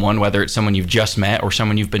with someone, whether it's someone you've just met or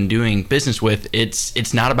someone you've been doing business with,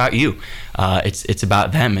 it's not about you. It's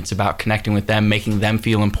about them. It's about connecting with them, making them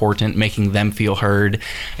feel important, making them feel heard.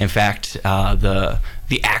 In fact, the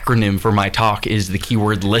acronym for my talk is the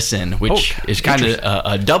keyword listen, which is kind of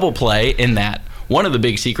a double play in that. One of the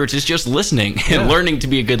big secrets is just listening and learning to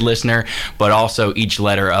be a good listener, but also each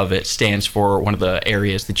letter of it stands for one of the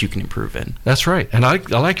areas that you can improve in. That's right. And I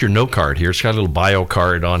like your note card here. It's got a little bio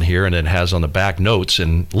card on here, and it has on the back notes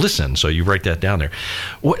and listen. So you write that down there.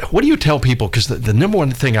 What do you tell people? Because the number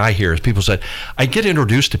one thing I hear is people say, I get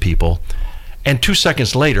introduced to people, and 2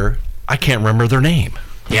 seconds later, I can't remember their name.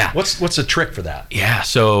 Yeah. What's the trick for that? Yeah.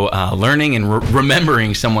 So learning and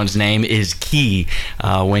remembering someone's name is key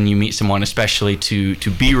when you meet someone, especially to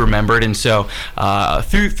be remembered. And so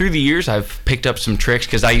through the years, I've picked up some tricks,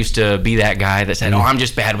 because I used to be that guy that said, "Oh, I'm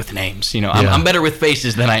just bad with names. I'm better with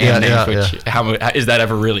faces than I am names." Which how is that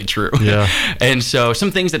ever really true? Yeah. And so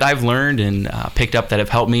some things that I've learned and picked up that have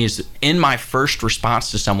helped me is, in my first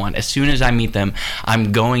response to someone, as soon as I meet them,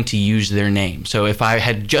 I'm going to use their name. So if I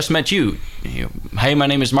had just met you, "Hey, my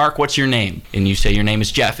name is Mark, what's your name?" And you say your name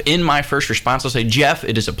is Jeff. In my first response, I'll say, "Jeff,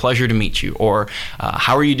 it is a pleasure to meet you." Or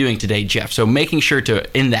how are you doing today, Jeff? So making sure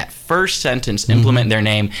to, in that first sentence, implement their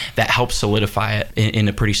name, that helps solidify it in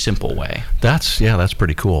a pretty simple way. That's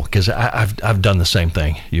pretty cool, because I've done the same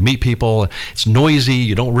thing. You meet people, it's noisy,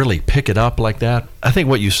 you don't really pick it up like that. I think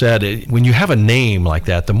what you said, when you have a name like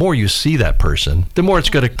that, the more you see that person, the more it's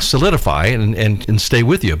going to solidify and stay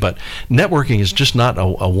with you. But networking is just not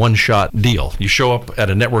a one-shot deal. You show up at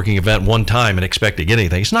a networking event one time and expect to get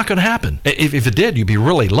anything. It's not going to happen. If it did, you'd be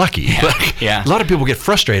really lucky. Yeah. A lot of people get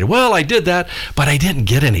frustrated. Well, I did that, but I didn't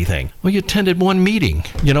get anything. Well, you attended one meeting.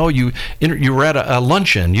 You were at a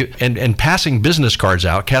luncheon and passing business cards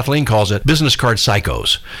out. Kathleen calls it business card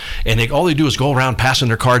psychos. And all they do is go around passing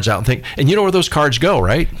their cards out and think, and you know where those cards go,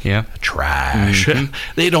 right? Yeah. Trash.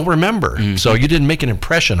 They don't remember. So you didn't make an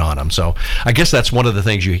impression on them. So I guess that's one of the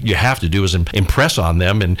things you have to do, is impress on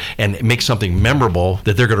them and make something memorable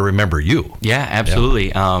that they're going to remember you. Yeah, absolutely.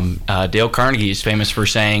 Yeah. Dale Carnegie is famous for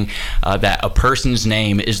saying that a person's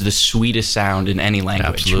name is the sweetest sound in any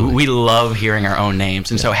language. Absolutely. We love hearing our own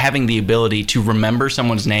names. And so having the ability to remember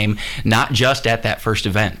someone's name, not just at that first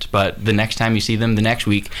event, but the next time you see them, the next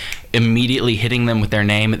week, immediately hitting them with their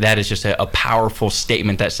name, that is just a powerful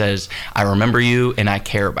statement that says, I remember you and I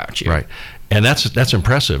care about you. Right. And that's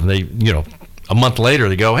impressive. They, a month later,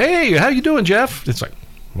 they go, "Hey, how you doing, Jeff?" It's like,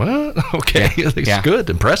 what? Okay, it's good,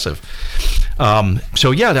 impressive.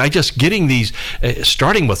 I just getting these,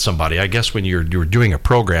 starting with somebody. I guess when you're doing a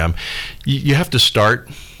program, you have to start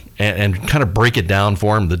and kind of break it down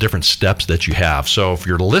for them, the different steps that you have. So if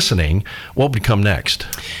you're listening, what would come next?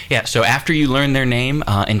 Yeah, so after you learn their name,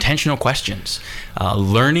 intentional questions.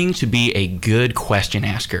 Learning to be a good question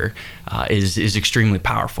asker is extremely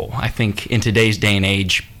powerful. I think in today's day and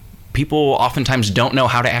age, people oftentimes don't know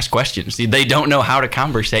how to ask questions. They don't know how to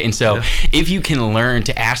conversate. And so if you can learn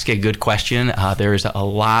to ask a good question, there's a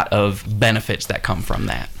lot of benefits that come from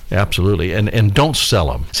that. Absolutely. And don't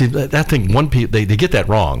sell them. See, that thing, they get that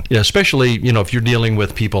wrong. Especially, if you're dealing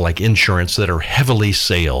with people like insurance that are heavily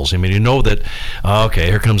sales. I mean, that, okay,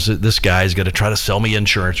 here comes this guy, he's going to try to sell me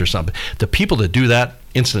insurance or something. The people that do that,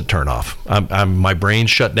 instant turn off. My brain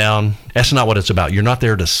shut down. That's not what it's about. You're not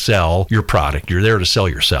there to sell your product. You're there to sell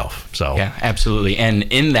yourself. So yeah, absolutely. And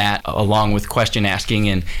in that, along with question asking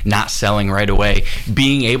and not selling right away,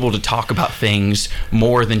 being able to talk about things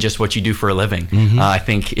more than just what you do for a living. I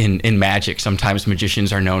think in magic, sometimes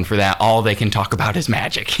magicians are known for that. All they can talk about is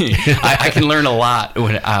magic. I can learn a lot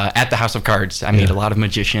when, at the House of Cards. I meet a lot of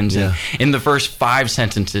magicians, and in the first 5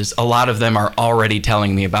 sentences, a lot of them are already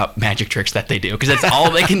telling me about magic tricks that they do, because that's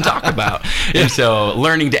all they can talk about. And so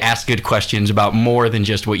learning to ask good questions about more than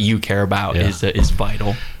just what you care about is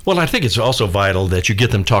vital. Well, I think it's also vital that you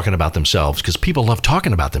get them talking about themselves, because people love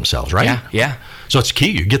talking about themselves, right? Yeah. So it's key.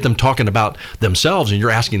 You get them talking about themselves, and you're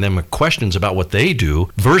asking them questions about what they do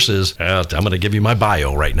versus, I'm going to give you my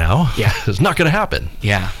bio right now. Yeah. It's not going to happen.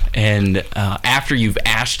 Yeah. And after you've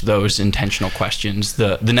asked those intentional questions,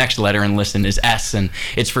 the next letter in Listen is S, and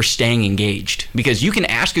it's for staying engaged. Because you can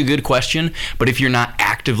ask a good question, but if you're not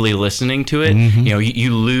actively listening to it,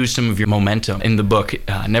 you lose some of your momentum. In the book,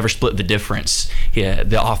 Never Split the Difference,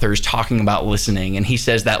 the author is talking about listening, and he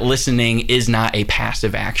says that listening is not a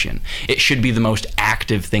passive action. It should be the most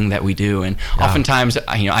active thing that we do. And oftentimes,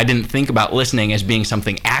 I didn't think about listening as being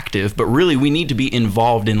something active, but really we need to be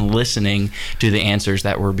involved in listening to the answers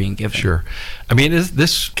that we're being given. Sure. I mean,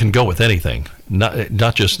 this can go with anything.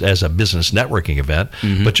 Not just as a business networking event,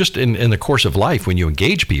 but just in the course of life when you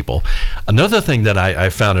engage people. Another thing that I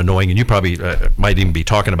found annoying, and you probably might even be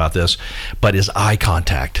talking about this, but is eye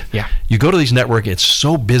contact. Yeah. You go to these network, it's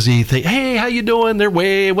so busy. Hey, how you doing? They're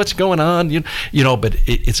what's going on? But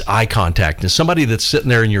it's eye contact. And somebody that's sitting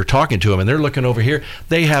there and you're talking to them and they're looking over here,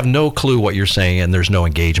 they have no clue what you're saying and there's no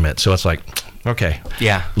engagement. So it's like, okay.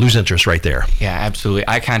 Yeah. Lose interest right there. Yeah, absolutely.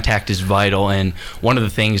 Eye contact is vital. And one of the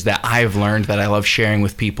things that I've learned that I love sharing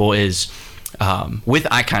with people is with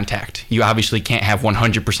eye contact, you obviously can't have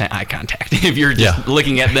 100% eye contact. If you're just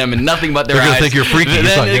looking at them and nothing but their eyes, they're going to think you're freaky.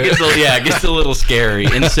 Then it gets a little scary.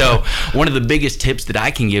 And so one of the biggest tips that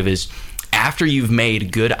I can give is, after you've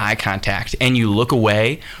made good eye contact and you look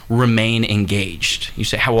away, remain engaged. You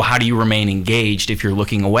say, how do you remain engaged if you're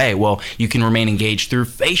looking away? Well, you can remain engaged through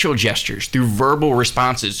facial gestures, through verbal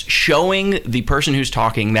responses, showing the person who's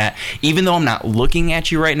talking that even though I'm not looking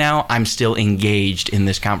at you right now, I'm still engaged in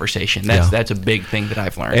this conversation. That's a big thing that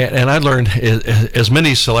I've learned. And I learned, as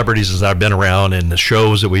many celebrities as I've been around and the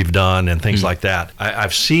shows that we've done and things like that,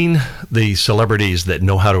 I've seen the celebrities that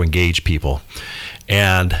know how to engage people.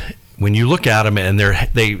 And when you look at them and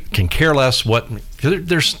they can care less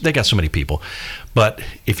they got so many people, but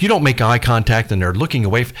if you don't make eye contact and they're looking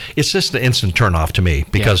away, it's just an instant turn off to me,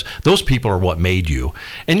 because those people are what made you.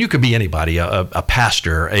 And you could be anybody, a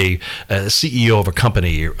pastor, a CEO of a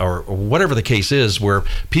company, or whatever the case is, where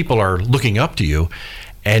people are looking up to you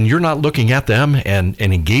and you're not looking at them and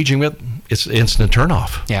engaging with, it's instant turn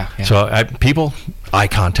off. Yeah. So people, eye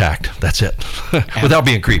contact, that's it. Without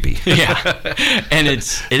being creepy. And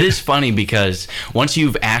it is funny, because once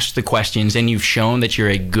you've asked the questions and you've shown that you're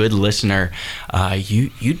a good listener,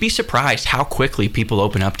 you'd be surprised how quickly people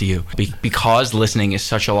open up to you, because listening is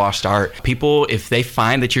such a lost art. People, if they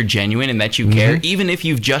find that you're genuine and that you care, even if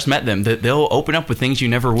you've just met them, they'll open up with things you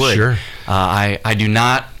never would. Sure. I do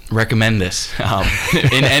not recommend this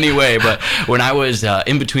in any way, but when I was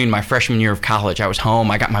in between my freshman year of college, I was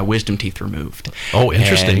home. I got my wisdom teeth removed. Oh,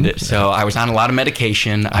 interesting. And so I was on a lot of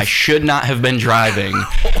medication. I should not have been driving,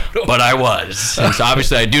 but I was. And so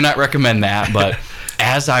obviously I do not recommend that, but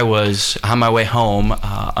as I was on my way home,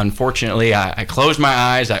 unfortunately, I closed my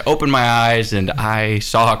eyes, I opened my eyes, and I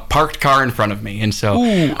saw a parked car in front of me. And so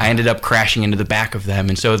I ended up crashing into the back of them.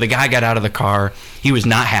 And so the guy got out of the car. He was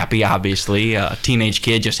not happy, obviously. A teenage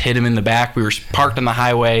kid just hit him in the back. We were parked on the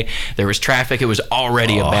highway. There was traffic. It was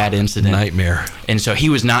already a bad incident. Nightmare. And so he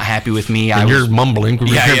was not happy with me. You're mumbling.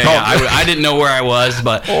 I didn't know where I was,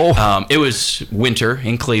 but it was winter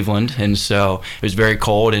in Cleveland, and so it was very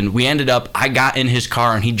cold. And we ended up, I got in his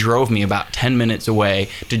car, and he drove me about 10 minutes away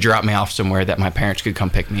to drop me off somewhere that my parents could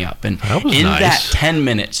come pick me up. And in that 10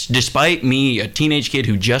 minutes, despite me, a teenage kid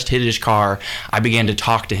who just hit his car, I began to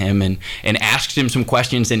talk to him and asked him some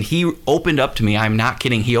questions, and he opened up to me. I'm not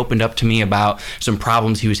kidding. He opened up to me about some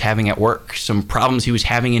problems he was having at work, some problems he was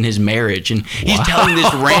having in his marriage. And he's telling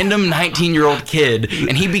this random 19-year-old kid,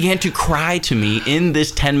 and he began to cry to me in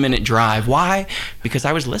this 10-minute drive. Why? Because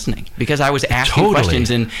I was listening, because I was asking questions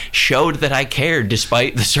and showed that I cared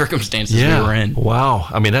despite the circumstances we were in. Wow.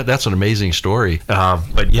 I mean, that's an amazing story.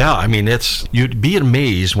 But yeah, I mean, you'd be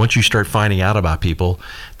amazed once you start finding out about people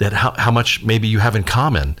that how much maybe you have in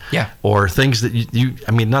common. Yeah. Or things that you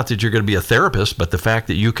I mean, not that you're going to be a therapist, but the fact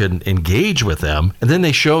that you can engage with them, and then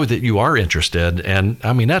they show that you are interested. And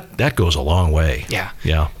I mean, that goes a long way. Yeah.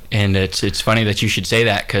 Yeah. And it's funny that you should say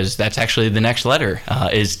that, because that's actually the next letter,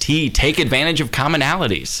 is T, take advantage of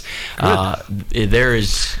commonalities. There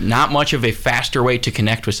is not much of a faster way to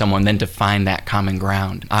connect with someone than to find that common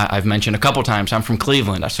ground. I've mentioned a couple times, I'm from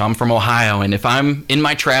Cleveland, so I'm from Ohio, and if I'm in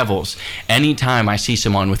my travels, anytime I see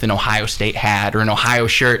someone with an Ohio State hat or an Ohio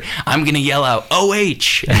shirt, I'm going to yell out,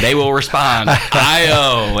 OH, and they will respond,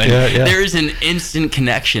 IO. And there is an instant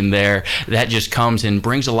connection there that just comes and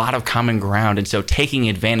brings a lot of common ground. And so taking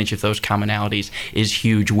advantage advantage of those commonalities is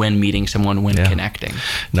huge when meeting someone, when connecting.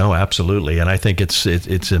 No, absolutely. And I think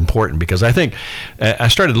it's important because I think I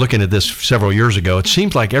started looking at this several years ago. It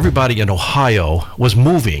seems like everybody in Ohio was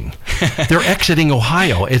moving. They're exiting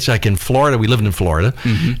Ohio. It's like in Florida. We lived in Florida.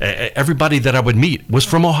 Everybody that I would meet was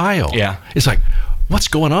from Ohio. Yeah. It's like, what's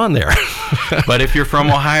going on there? But if you're from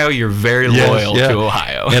Ohio, you're very loyal to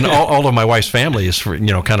Ohio. And all of my wife's family is,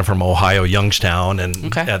 kind of from Ohio, Youngstown, and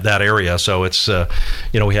that area. So it's,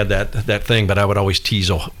 we had that thing. But I would always tease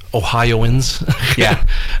Ohioans,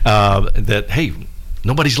 that hey,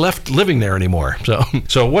 nobody's left living there anymore.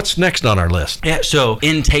 So what's next on our list? Yeah, so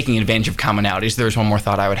in taking advantage of commonalities, there's one more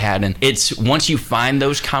thought I would add, and it's once you find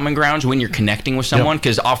those common grounds when you're connecting with someone,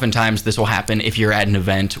 because oftentimes this will happen if you're at an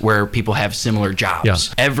event where people have similar jobs.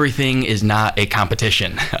 Yeah. Everything is not a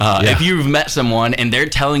competition. If you've met someone and they're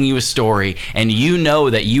telling you a story and you know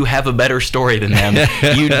that you have a better story than them,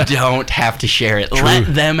 you don't have to share it. True.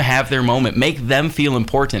 Let them have their moment. Make them feel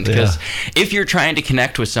important, because if you're trying to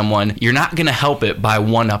connect with someone, you're not going to help it by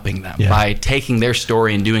one-upping them, by taking their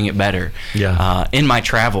story and doing it better. In my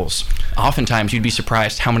travels, oftentimes you'd be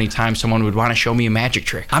surprised how many times someone would want to show me a magic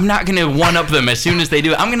trick. I'm not going to one-up them as soon as they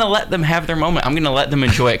do it. I'm going to let them have their moment. I'm going to let them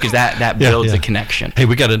enjoy it, because that builds a connection. Hey,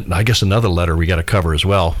 we got another letter we got to cover as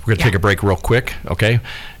well. We're going to take a break real quick, okay?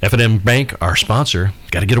 F&M Bank, our sponsor,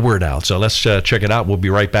 got to get a word out. So let's check it out. We'll be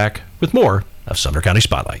right back with more of Sumner County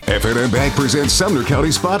Spotlight. F&M Bank presents Sumner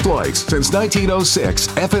County Spotlights. Since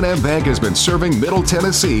 1906, F&M Bank has been serving Middle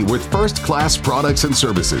Tennessee with first-class products and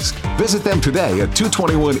services. Visit them today at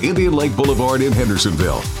 221 Indian Lake Boulevard in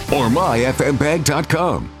Hendersonville or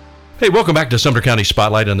myfmbank.com. Hey, welcome back to Sumner County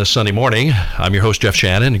Spotlight on this Sunday morning. I'm your host, Jeff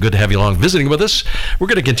Shannon, and good to have you along visiting with us. We're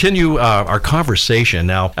going to continue our conversation.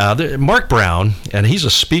 Now, Mark Brown, and he's a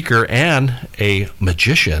speaker and a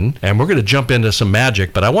magician, and we're going to jump into some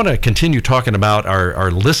magic, but I want to continue talking about our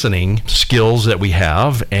listening skills that we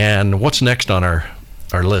have and what's next on our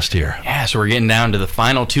list here. Yeah, so we're getting down to the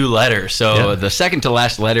final two letters. So the second to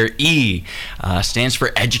last letter, E, stands for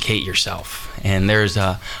educate yourself. And there's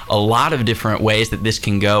a lot of different ways that this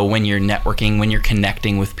can go when you're networking, when you're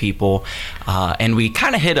connecting with people. And we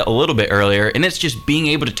kind of hit it a little bit earlier, and it's just being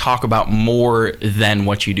able to talk about more than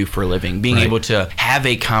what you do for a living. Being able to have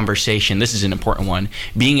a conversation. This is an important one.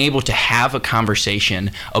 Being able to have a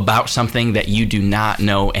conversation about something that you do not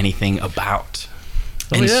know anything about.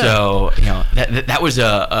 So, that was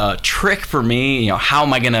a trick for me. How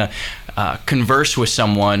am I going to converse with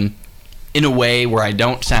someone in a way where I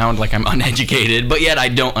don't sound like I'm uneducated, but yet I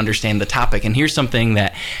don't understand the topic? And here's something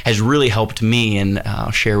that has really helped me, and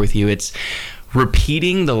I'll share with you. It's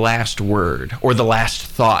repeating the last word or the last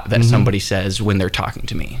thought that somebody says when they're talking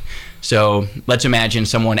to me. So let's imagine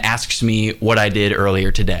someone asks me what I did earlier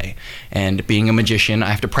today. And being a magician,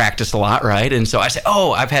 I have to practice a lot, right? And so I say,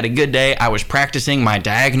 I've had a good day. I was practicing my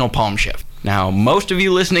diagonal palm shift. Now, most of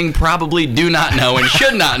you listening probably do not know and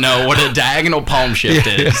should not know what a diagonal palm shift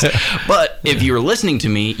is. But if you're listening to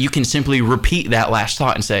me, you can simply repeat that last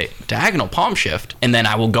thought and say, diagonal palm shift, and then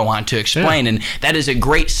I will go on to explain. And that is a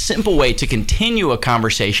great, simple way to continue a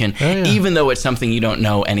conversation, even though it's something you don't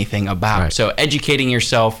know anything about. So educating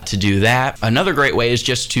yourself to do that. Another great way is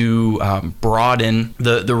just to broaden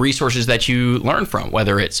the resources that you learn from,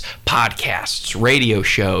 whether it's podcasts, radio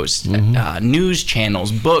shows, news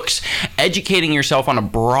channels, books. Educating yourself on a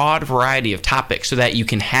broad variety of topics so that you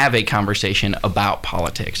can have a conversation about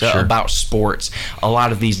politics, about sports, a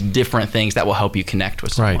lot of these different things that will help you connect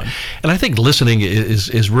with someone. Right. And I think listening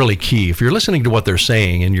is really key. If you're listening to what they're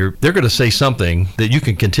saying and they're going to say something that you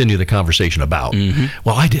can continue the conversation about.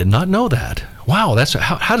 Well, I did not know that. Wow, that's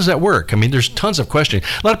how does that work? I mean, there's tons of questions.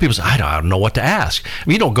 A lot of people say, I don't know what to ask. I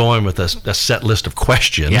mean, you don't go in with a set list of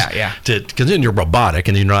questions. Because then you're robotic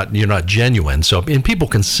and you're not genuine. So, and people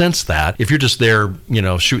can sense that if you're just there,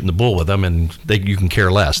 shooting the bull with them, and you can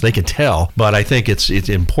care less. They can tell. But I think it's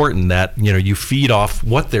important that you feed off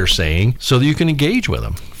what they're saying so that you can engage with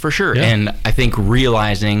them. For sure. And I think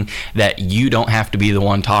realizing that you don't have to be the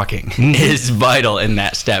one talking is vital in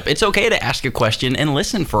that step. It's okay to ask a question and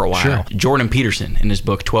listen for a while. Jordan Peterson, in his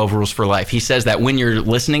book 12 Rules for Life, he says that when you're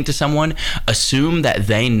listening to someone, assume that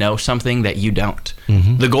they know something that you don't.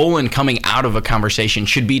 The goal in coming out of a conversation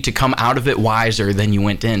should be to come out of it wiser than you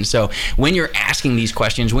went in. So when you're asking these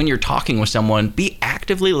questions, when you're talking with someone, be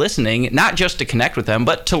actively listening, not just to connect with them,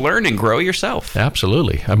 but to learn and grow yourself.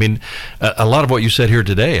 Absolutely. I mean, a lot of what you said here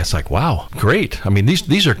today day. It's like, wow, great. I mean,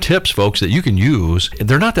 these are tips, folks, that you can use.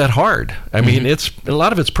 They're not that hard. I mean, it's a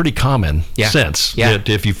lot of it's pretty common sense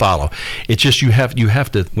if you follow. It's just you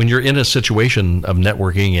have to, when you're in a situation of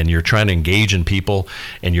networking and you're trying to engage in people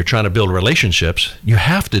and you're trying to build relationships, you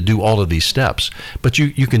have to do all of these steps. But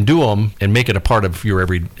you can do them and make it a part of your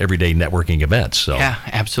everyday networking events. So yeah,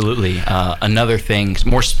 absolutely. Another thing,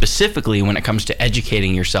 more specifically when it comes to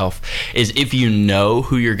educating yourself, is if you know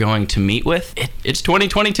who you're going to meet with, it's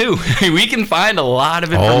 2022. We can find a lot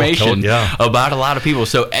of information about a lot of people.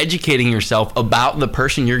 So educating yourself about the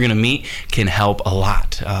person you're going to meet can help a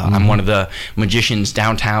lot. I'm one of the magicians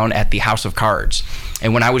downtown at the House of Cards.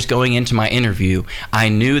 And when I was going into my interview, I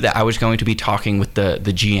knew that I was going to be talking with the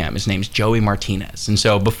GM. His name's Joey Martinez. And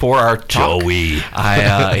so before our talk,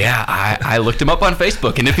 I looked him up on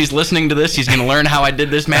Facebook. And if he's listening to this, he's going to learn how I did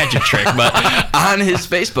this magic trick. But on his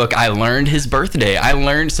Facebook, I learned his birthday. I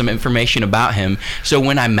learned some information about him. So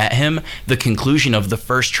when I met him, the conclusion of the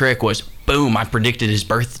first trick was, boom, I predicted his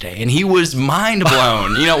birthday. And he was mind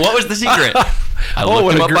blown. What was the secret? I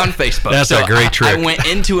looked him up on Facebook. That's a great trick. I went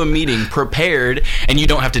into a meeting prepared, and you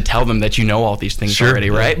don't have to tell them that you know all these things already,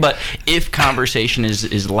 right? But if conversation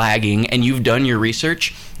is lagging and you've done your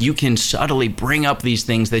research, you can subtly bring up these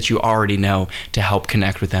things that you already know to help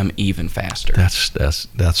connect with them even faster.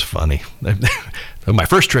 That's funny. My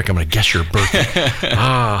first trick, I'm going to guess your birthday.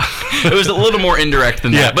 It was a little more indirect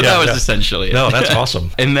than that, but that was essentially it. No, that's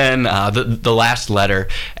awesome. And then the last letter,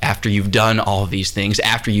 after you've done all of these things,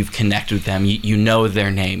 after you've connected with them, you know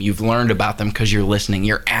their name, you've learned about them because you're listening,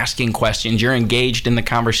 you're asking questions, you're engaged in the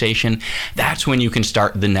conversation. That's when you can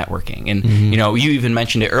start the networking. And you even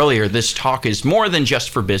mentioned it earlier, this talk is more than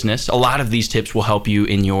just for business. A lot of these tips will help you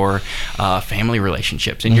in your family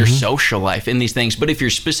relationships, in your social life, in these things. But if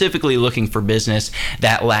you're specifically looking for business,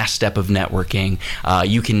 that last step of networking,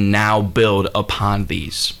 you can now build upon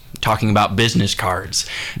these. Talking about business cards.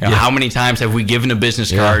 How many times have we given a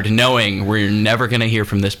business card knowing we're never going to hear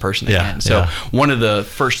from this person again? So one of the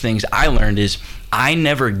first things I learned is I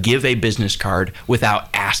never give a business card without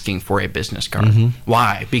asking for a business card.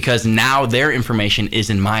 Why? Because now their information is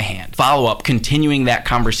in my hand. Follow-up, continuing that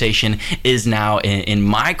conversation is now in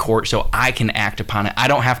my court, so I can act upon it. I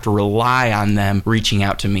don't have to rely on them reaching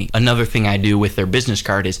out to me. Another thing I do with their business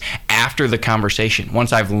card is after the conversation,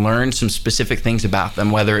 once I've learned some specific things about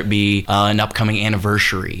them, whether it be an upcoming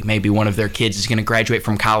anniversary, maybe one of their kids is going to graduate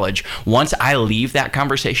from college, once I leave that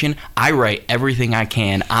conversation, I write everything I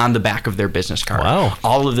can on the back of their business card. Wow.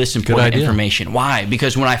 All of this important information. Why?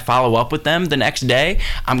 Because when I follow up with them the next day,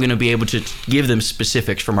 I'm going to be able to give them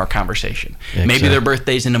specifics from our conversation. Exactly. Maybe their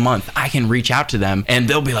birthday's in a month. I can reach out to them and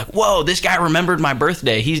they'll be like, whoa, this guy remembered my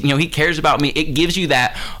birthday. He cares about me. It gives you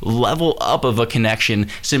that level up of a connection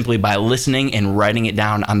simply by listening and writing it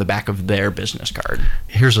down on the back of their business card.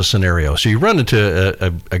 Here's a scenario. So you run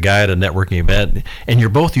into a guy at a networking event and you're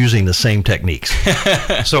both using the same techniques.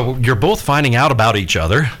 So you're both finding out about each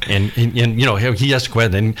other and he has a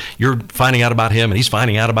question and you're finding out about him and he's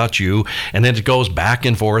finding out about you, and then it goes back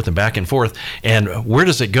and forth and back and forth. And where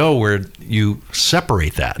does it go where you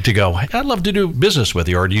separate that to go, I'd love to do business with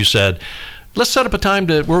you? Or do you said, let's set up a time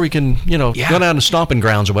where we can, go down to stomping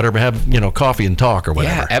grounds or whatever, have, coffee and talk or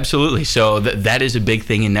whatever. Yeah, absolutely. So that is a big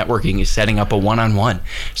thing in networking, is setting up a one-on-one.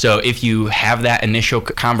 So if you have that initial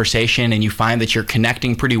conversation and you find that you're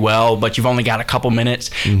connecting pretty well, but you've only got a couple minutes,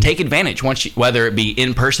 take advantage. Whether it be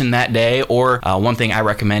in person that day or one thing I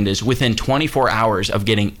recommend is within 24 hours of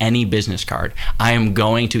getting any business card, I am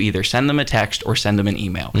going to either send them a text or send them an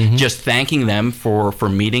email, just thanking them for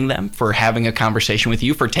meeting them, for having a conversation with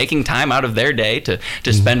you, for taking time out of their day to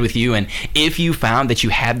spend with you. And if you found that you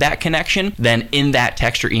had that connection, then in that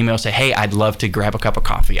text or email say, hey, I'd love to grab a cup of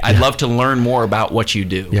coffee. I'd love to learn more about what you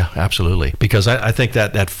do. Yeah, absolutely. Because I think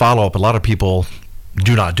that follow-up, a lot of people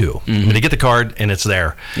do not do. I mean, they get the card and it's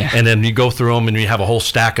there. And then you go through them and you have a whole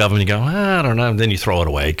stack of them and you go, I don't know. And then you throw it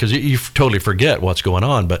away because you totally forget what's going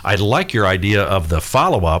on. But I like your idea of the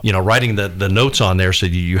follow-up, writing the notes on there so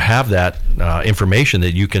you have that information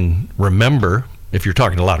that you can remember. If you're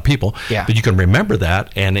talking to a lot of people, but you can remember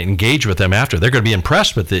that and engage with them after. They're going to be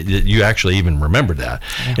impressed with it that you actually even remembered that.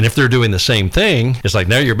 And if they're doing the same thing, it's like,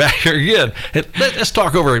 now you're back here again. Let's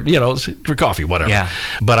talk over, for coffee, whatever.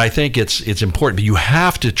 But I think it's important. But you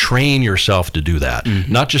have to train yourself to do that.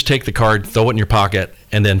 Not just take the card, throw it in your pocket,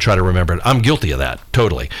 and then try to remember it. I'm guilty of that,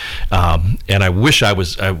 totally. And I wish I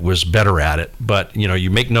was better at it. But,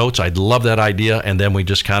 you make notes. I'd love that idea. And then we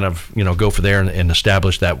just kind of, go for there and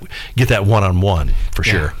establish that, get that one-on-one for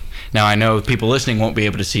sure. Now, I know people listening won't be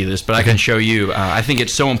able to see this, but I can show you. I think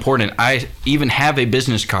it's so important. I even have a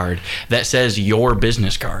business card that says your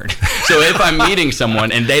business card. So if I'm meeting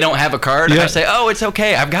someone and they don't have a card, I say, oh, it's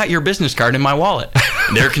okay. I've got your business card in my wallet.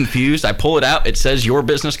 They're confused. I pull it out. It says your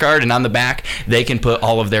business card, and on the back, they can put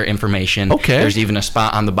all of their information. Okay. There's even a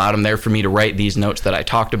spot on the bottom there for me to write these notes that I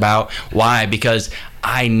talked about. Why? Because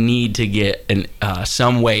I need to get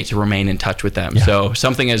some way to remain in touch with them. Yeah. So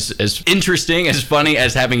something as interesting, as funny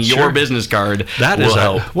as having your business card will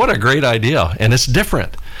help. What a great idea. And it's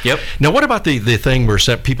different. Yep. Now, what about the thing where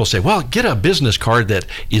people say, well, get a business card that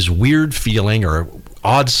is weird feeling or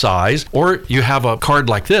odd size, or you have a card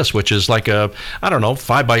like this, which is like a,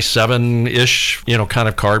 5x7-ish, kind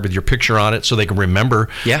of card with your picture on it, so they can remember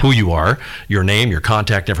who you are, your name, your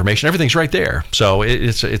contact information, everything's right there. So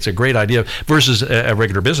it's a great idea versus a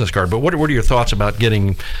regular business card. But what are your thoughts about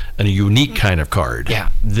getting a unique kind of card? Yeah,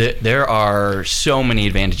 there are so many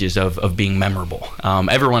advantages of being memorable.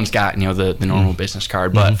 Everyone's got the normal business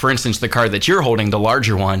card, but for instance, the card that you're holding, the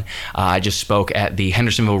larger one, I just spoke at the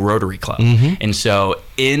Hendersonville Rotary Club, and so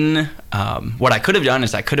in what I could have done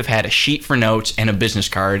is I could have had a sheet for notes and a business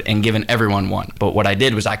card and given everyone one. But what I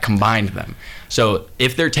did was I combined them. So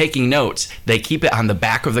if they're taking notes, they keep it on the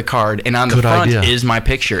back of the card, and on the front is my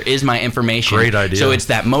picture, is my information. Great idea. So it's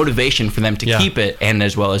that motivation for them to keep it and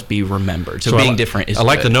as well as be remembered. So being different is I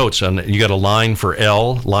like good. the notes. You got a line for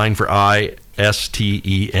L, line for I,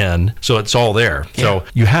 STEN. So it's all there. Yeah. So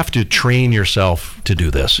you have to train yourself to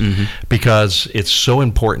do this because it's so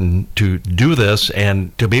important to do this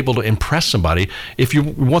and to be able to impress somebody if you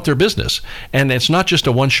want their business. And it's not just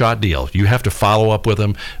a one-shot deal. You have to follow up with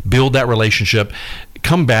them, build that relationship,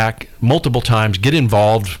 come back multiple times, get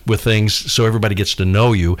involved with things so everybody gets to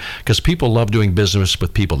know you, because people love doing business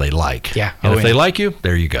with people they like. Yeah. And if they like you,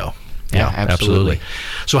 there you go. Yeah, absolutely.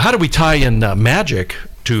 So how do we tie in magic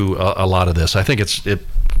to a lot of this? I think it's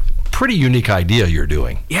pretty unique idea you're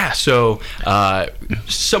doing. Yeah, so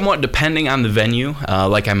somewhat depending on the venue,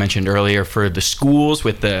 like I mentioned earlier, for the schools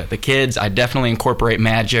with the kids, I definitely incorporate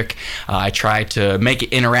magic. I try to make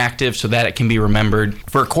it interactive so that it can be remembered.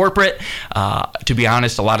 For corporate, to be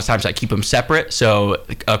honest, a lot of times I keep them separate, so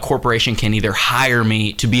a corporation can either hire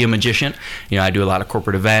me to be a magician. I do a lot of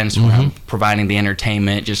corporate events where I'm providing the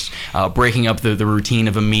entertainment, just breaking up the routine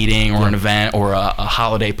of a meeting or an event or a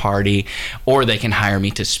holiday party, or they can hire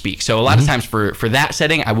me to speak. So a lot of times for that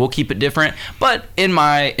setting, I will keep it different. But in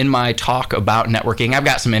my talk about networking, I've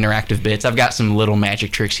got some interactive bits. I've got some little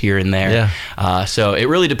magic tricks here and there. Yeah. So it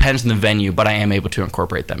really depends on the venue, but I am able to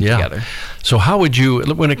incorporate them together. So how would you,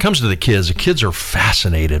 when it comes to the kids are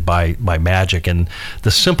fascinated by magic, and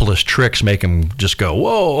the simplest tricks make them just go,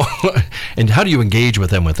 whoa. And how do you engage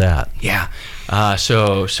with them with that? Yeah.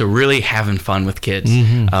 So really having fun with kids.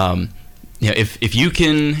 If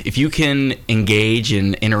you can engage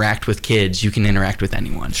and interact with kids, you can interact with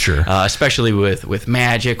anyone. Sure. Especially with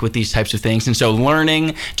magic, with these types of things. And so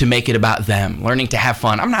learning to make it about them, learning to have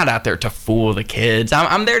fun. I'm not out there to fool the kids.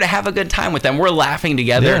 I'm there to have a good time with them. We're laughing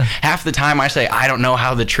together. Yeah. Half the time I say, I don't know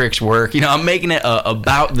how the tricks work. I'm making it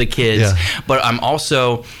about the kids, but I'm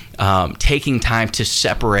also taking time to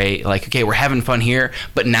separate, like, okay, we're having fun here,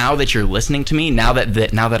 but now that you're listening to me, now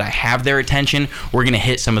that I have their attention, we're going to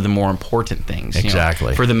hit some of the more important things.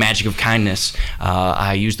 Exactly. For the magic of kindness,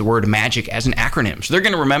 I use the word magic as an acronym. So they're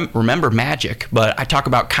going to remember magic, but I talk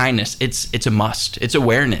about kindness. It's a must. It's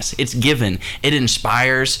awareness. It's given. It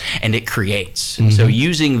inspires and it creates. And so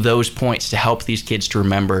using those points to help these kids to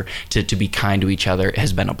remember to be kind to each other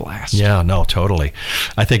has been a blast. Yeah, no, totally.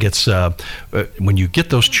 I think it's when you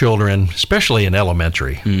get those children, especially in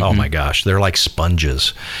elementary, oh my gosh, they're like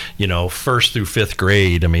sponges. First through fifth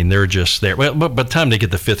grade, I mean, they're just there. Well, but by the time they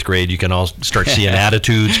get to fifth grade, you can all start seeing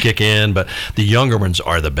attitudes kick in, but the younger ones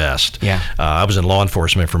are the best. Yeah. I was in law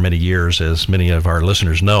enforcement for many years, as many of our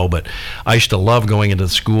listeners know, but I used to love going into the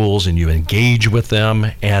schools, and you engage with them,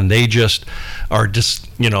 and they just are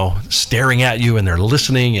staring at you, and they're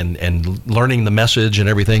listening and learning the message and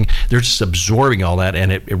everything. They're just absorbing all that,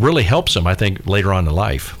 and it really helps them, I think, later on in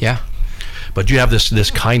life. Yeah. But you have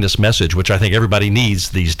this kindness message, which I think everybody needs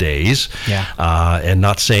these days. Yeah. And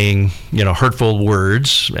not saying, hurtful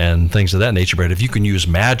words and things of that nature. But if you can use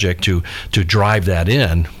magic to drive that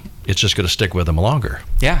in, it's just going to stick with them longer.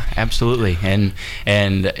 Yeah, absolutely. And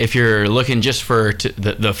if you're looking just for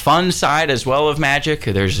the fun side as well of magic,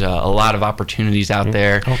 there's a lot of opportunities out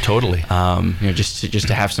there. Oh, totally. Just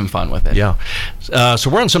to have some fun with it. Yeah. So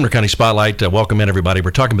we're on Sumner County Spotlight. Welcome in, everybody. We're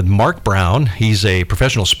talking with Mark Brown. He's a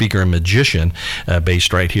professional speaker and magician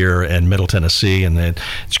based right here in Middle Tennessee, and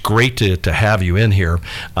it's great to have you in here.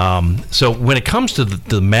 So when it comes to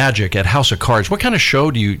the magic at House of Cards, what kind of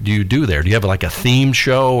show do you do there? Do you have like a themed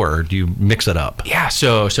show, or do you mix it up? Yeah,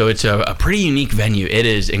 so it's a pretty unique venue. It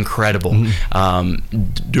is incredible.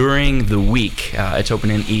 During the week, it's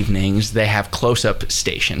open in evenings. They have close-up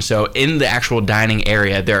stations. So in the actual dining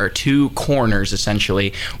area, there are two corners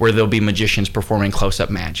essentially where there'll be magicians performing close-up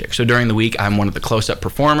magic. So during the week, I'm one of the close-up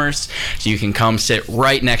performers. So you can come sit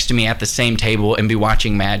right next to me at the same table and be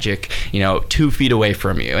watching magic, 2 feet away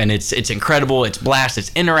from you. And it's incredible. It's blast. It's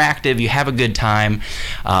interactive. You have a good time.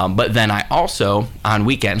 But then I also, on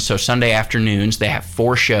weekends, so Sunday afternoons, they have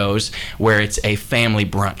 4 shows where it's a family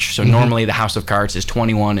brunch. So normally the House of Cards is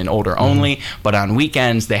 21 and older only, but on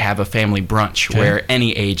weekends they have a family brunch where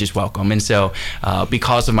any age is welcome. And so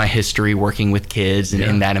because of my history working with kids and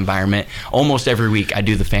in that environment, almost every week I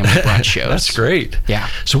do the family brunch shows. That's great. Yeah.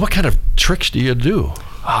 So what kind of tricks do you do?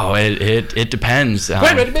 Oh, it depends. Wait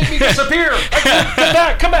a minute, it made me disappear.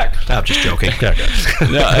 Come back. No, I'm just joking.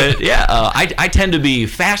 I tend to be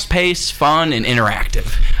fast-paced, fun, and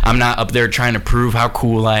interactive. I'm not up there trying to prove how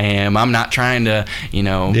cool I am. I'm not trying to,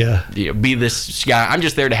 be this guy. I'm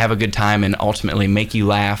just there to have a good time and ultimately make you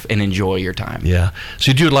laugh and enjoy your time. Yeah.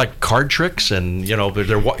 So you do like card tricks, and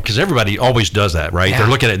because everybody always does that, right? Yeah. They're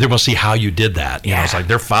looking at. They want to see how you did that. You know, it's like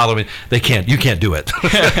they're following. They can't. You can't do it.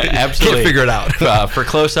 Absolutely. Can't figure it out. For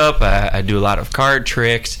close-up, I do a lot of card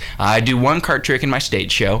tricks. I do one card trick in my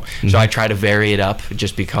stage show, so I try to vary it up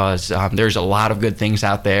just because there's a lot of good things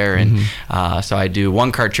out there, and so I do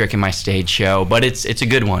one card trick in my stage show, but it's a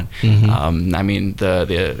good one. I mean,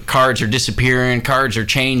 the cards are disappearing, cards are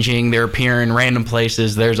changing, they're appearing in random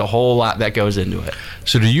places. There's a whole lot that goes into it.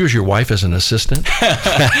 So do you use your wife as an assistant?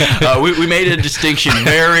 We made a distinction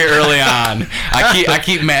very early on. I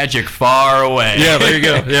keep magic far away. Yeah, there you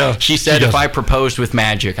go. Yeah, she said if I proposed with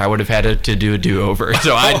magic, I would have had to do a do-over,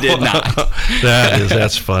 so I did not.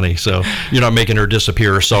 That's funny. So you're not making her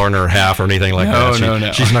disappear or sawing her in half or anything like that.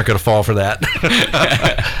 No. She's not going to fall for that.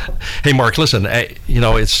 Hey, Mark, listen.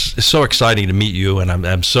 It's so exciting to meet you, and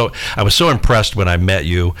I was so impressed when I met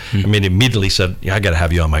you. I mean, immediately said, I got to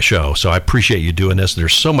have you on my show. So I appreciate you doing this.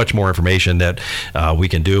 There's so much more information that we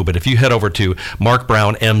can do. But if you head over to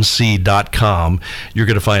markbrownmc.com, you're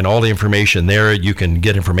going to find all the information there. You can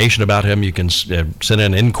get information about him. You can send in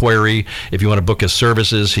an inquiry if you want to book his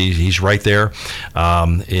services. He's right there.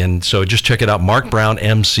 And so just check it out,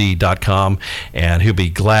 markbrownmc.com, and he'll be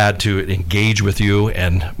glad to engage with you.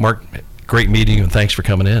 And Mark, great meeting you, and thanks for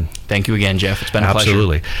coming in. Thank you again, Jeff. It's been a pleasure.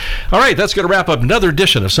 Absolutely. All right, that's going to wrap up another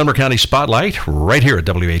edition of Sumner County Spotlight right here at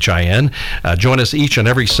WHIN. Join us each and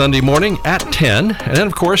every Sunday morning at 10. And then,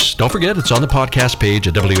 of course, don't forget, it's on the podcast page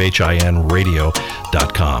at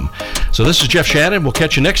WHINradio.com. So this is Jeff Shannon. We'll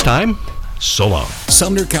catch you next time. So long.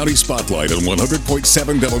 Sumner County Spotlight on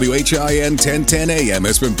 100.7 WHIN 1010 AM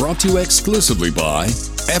has been brought to you exclusively by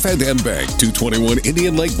F&M Bank, 221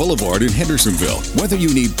 Indian Lake Boulevard in Hendersonville. Whether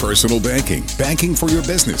you need personal banking for your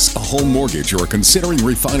business, a home mortgage, or considering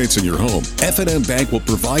refinancing your home, F&M Bank will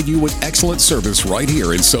provide you with excellent service right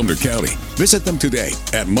here in Sumner County. Visit them today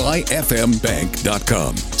at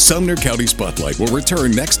myfmbank.com. Sumner County Spotlight will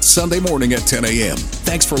return next Sunday morning at 10 a.m.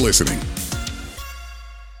 Thanks for listening.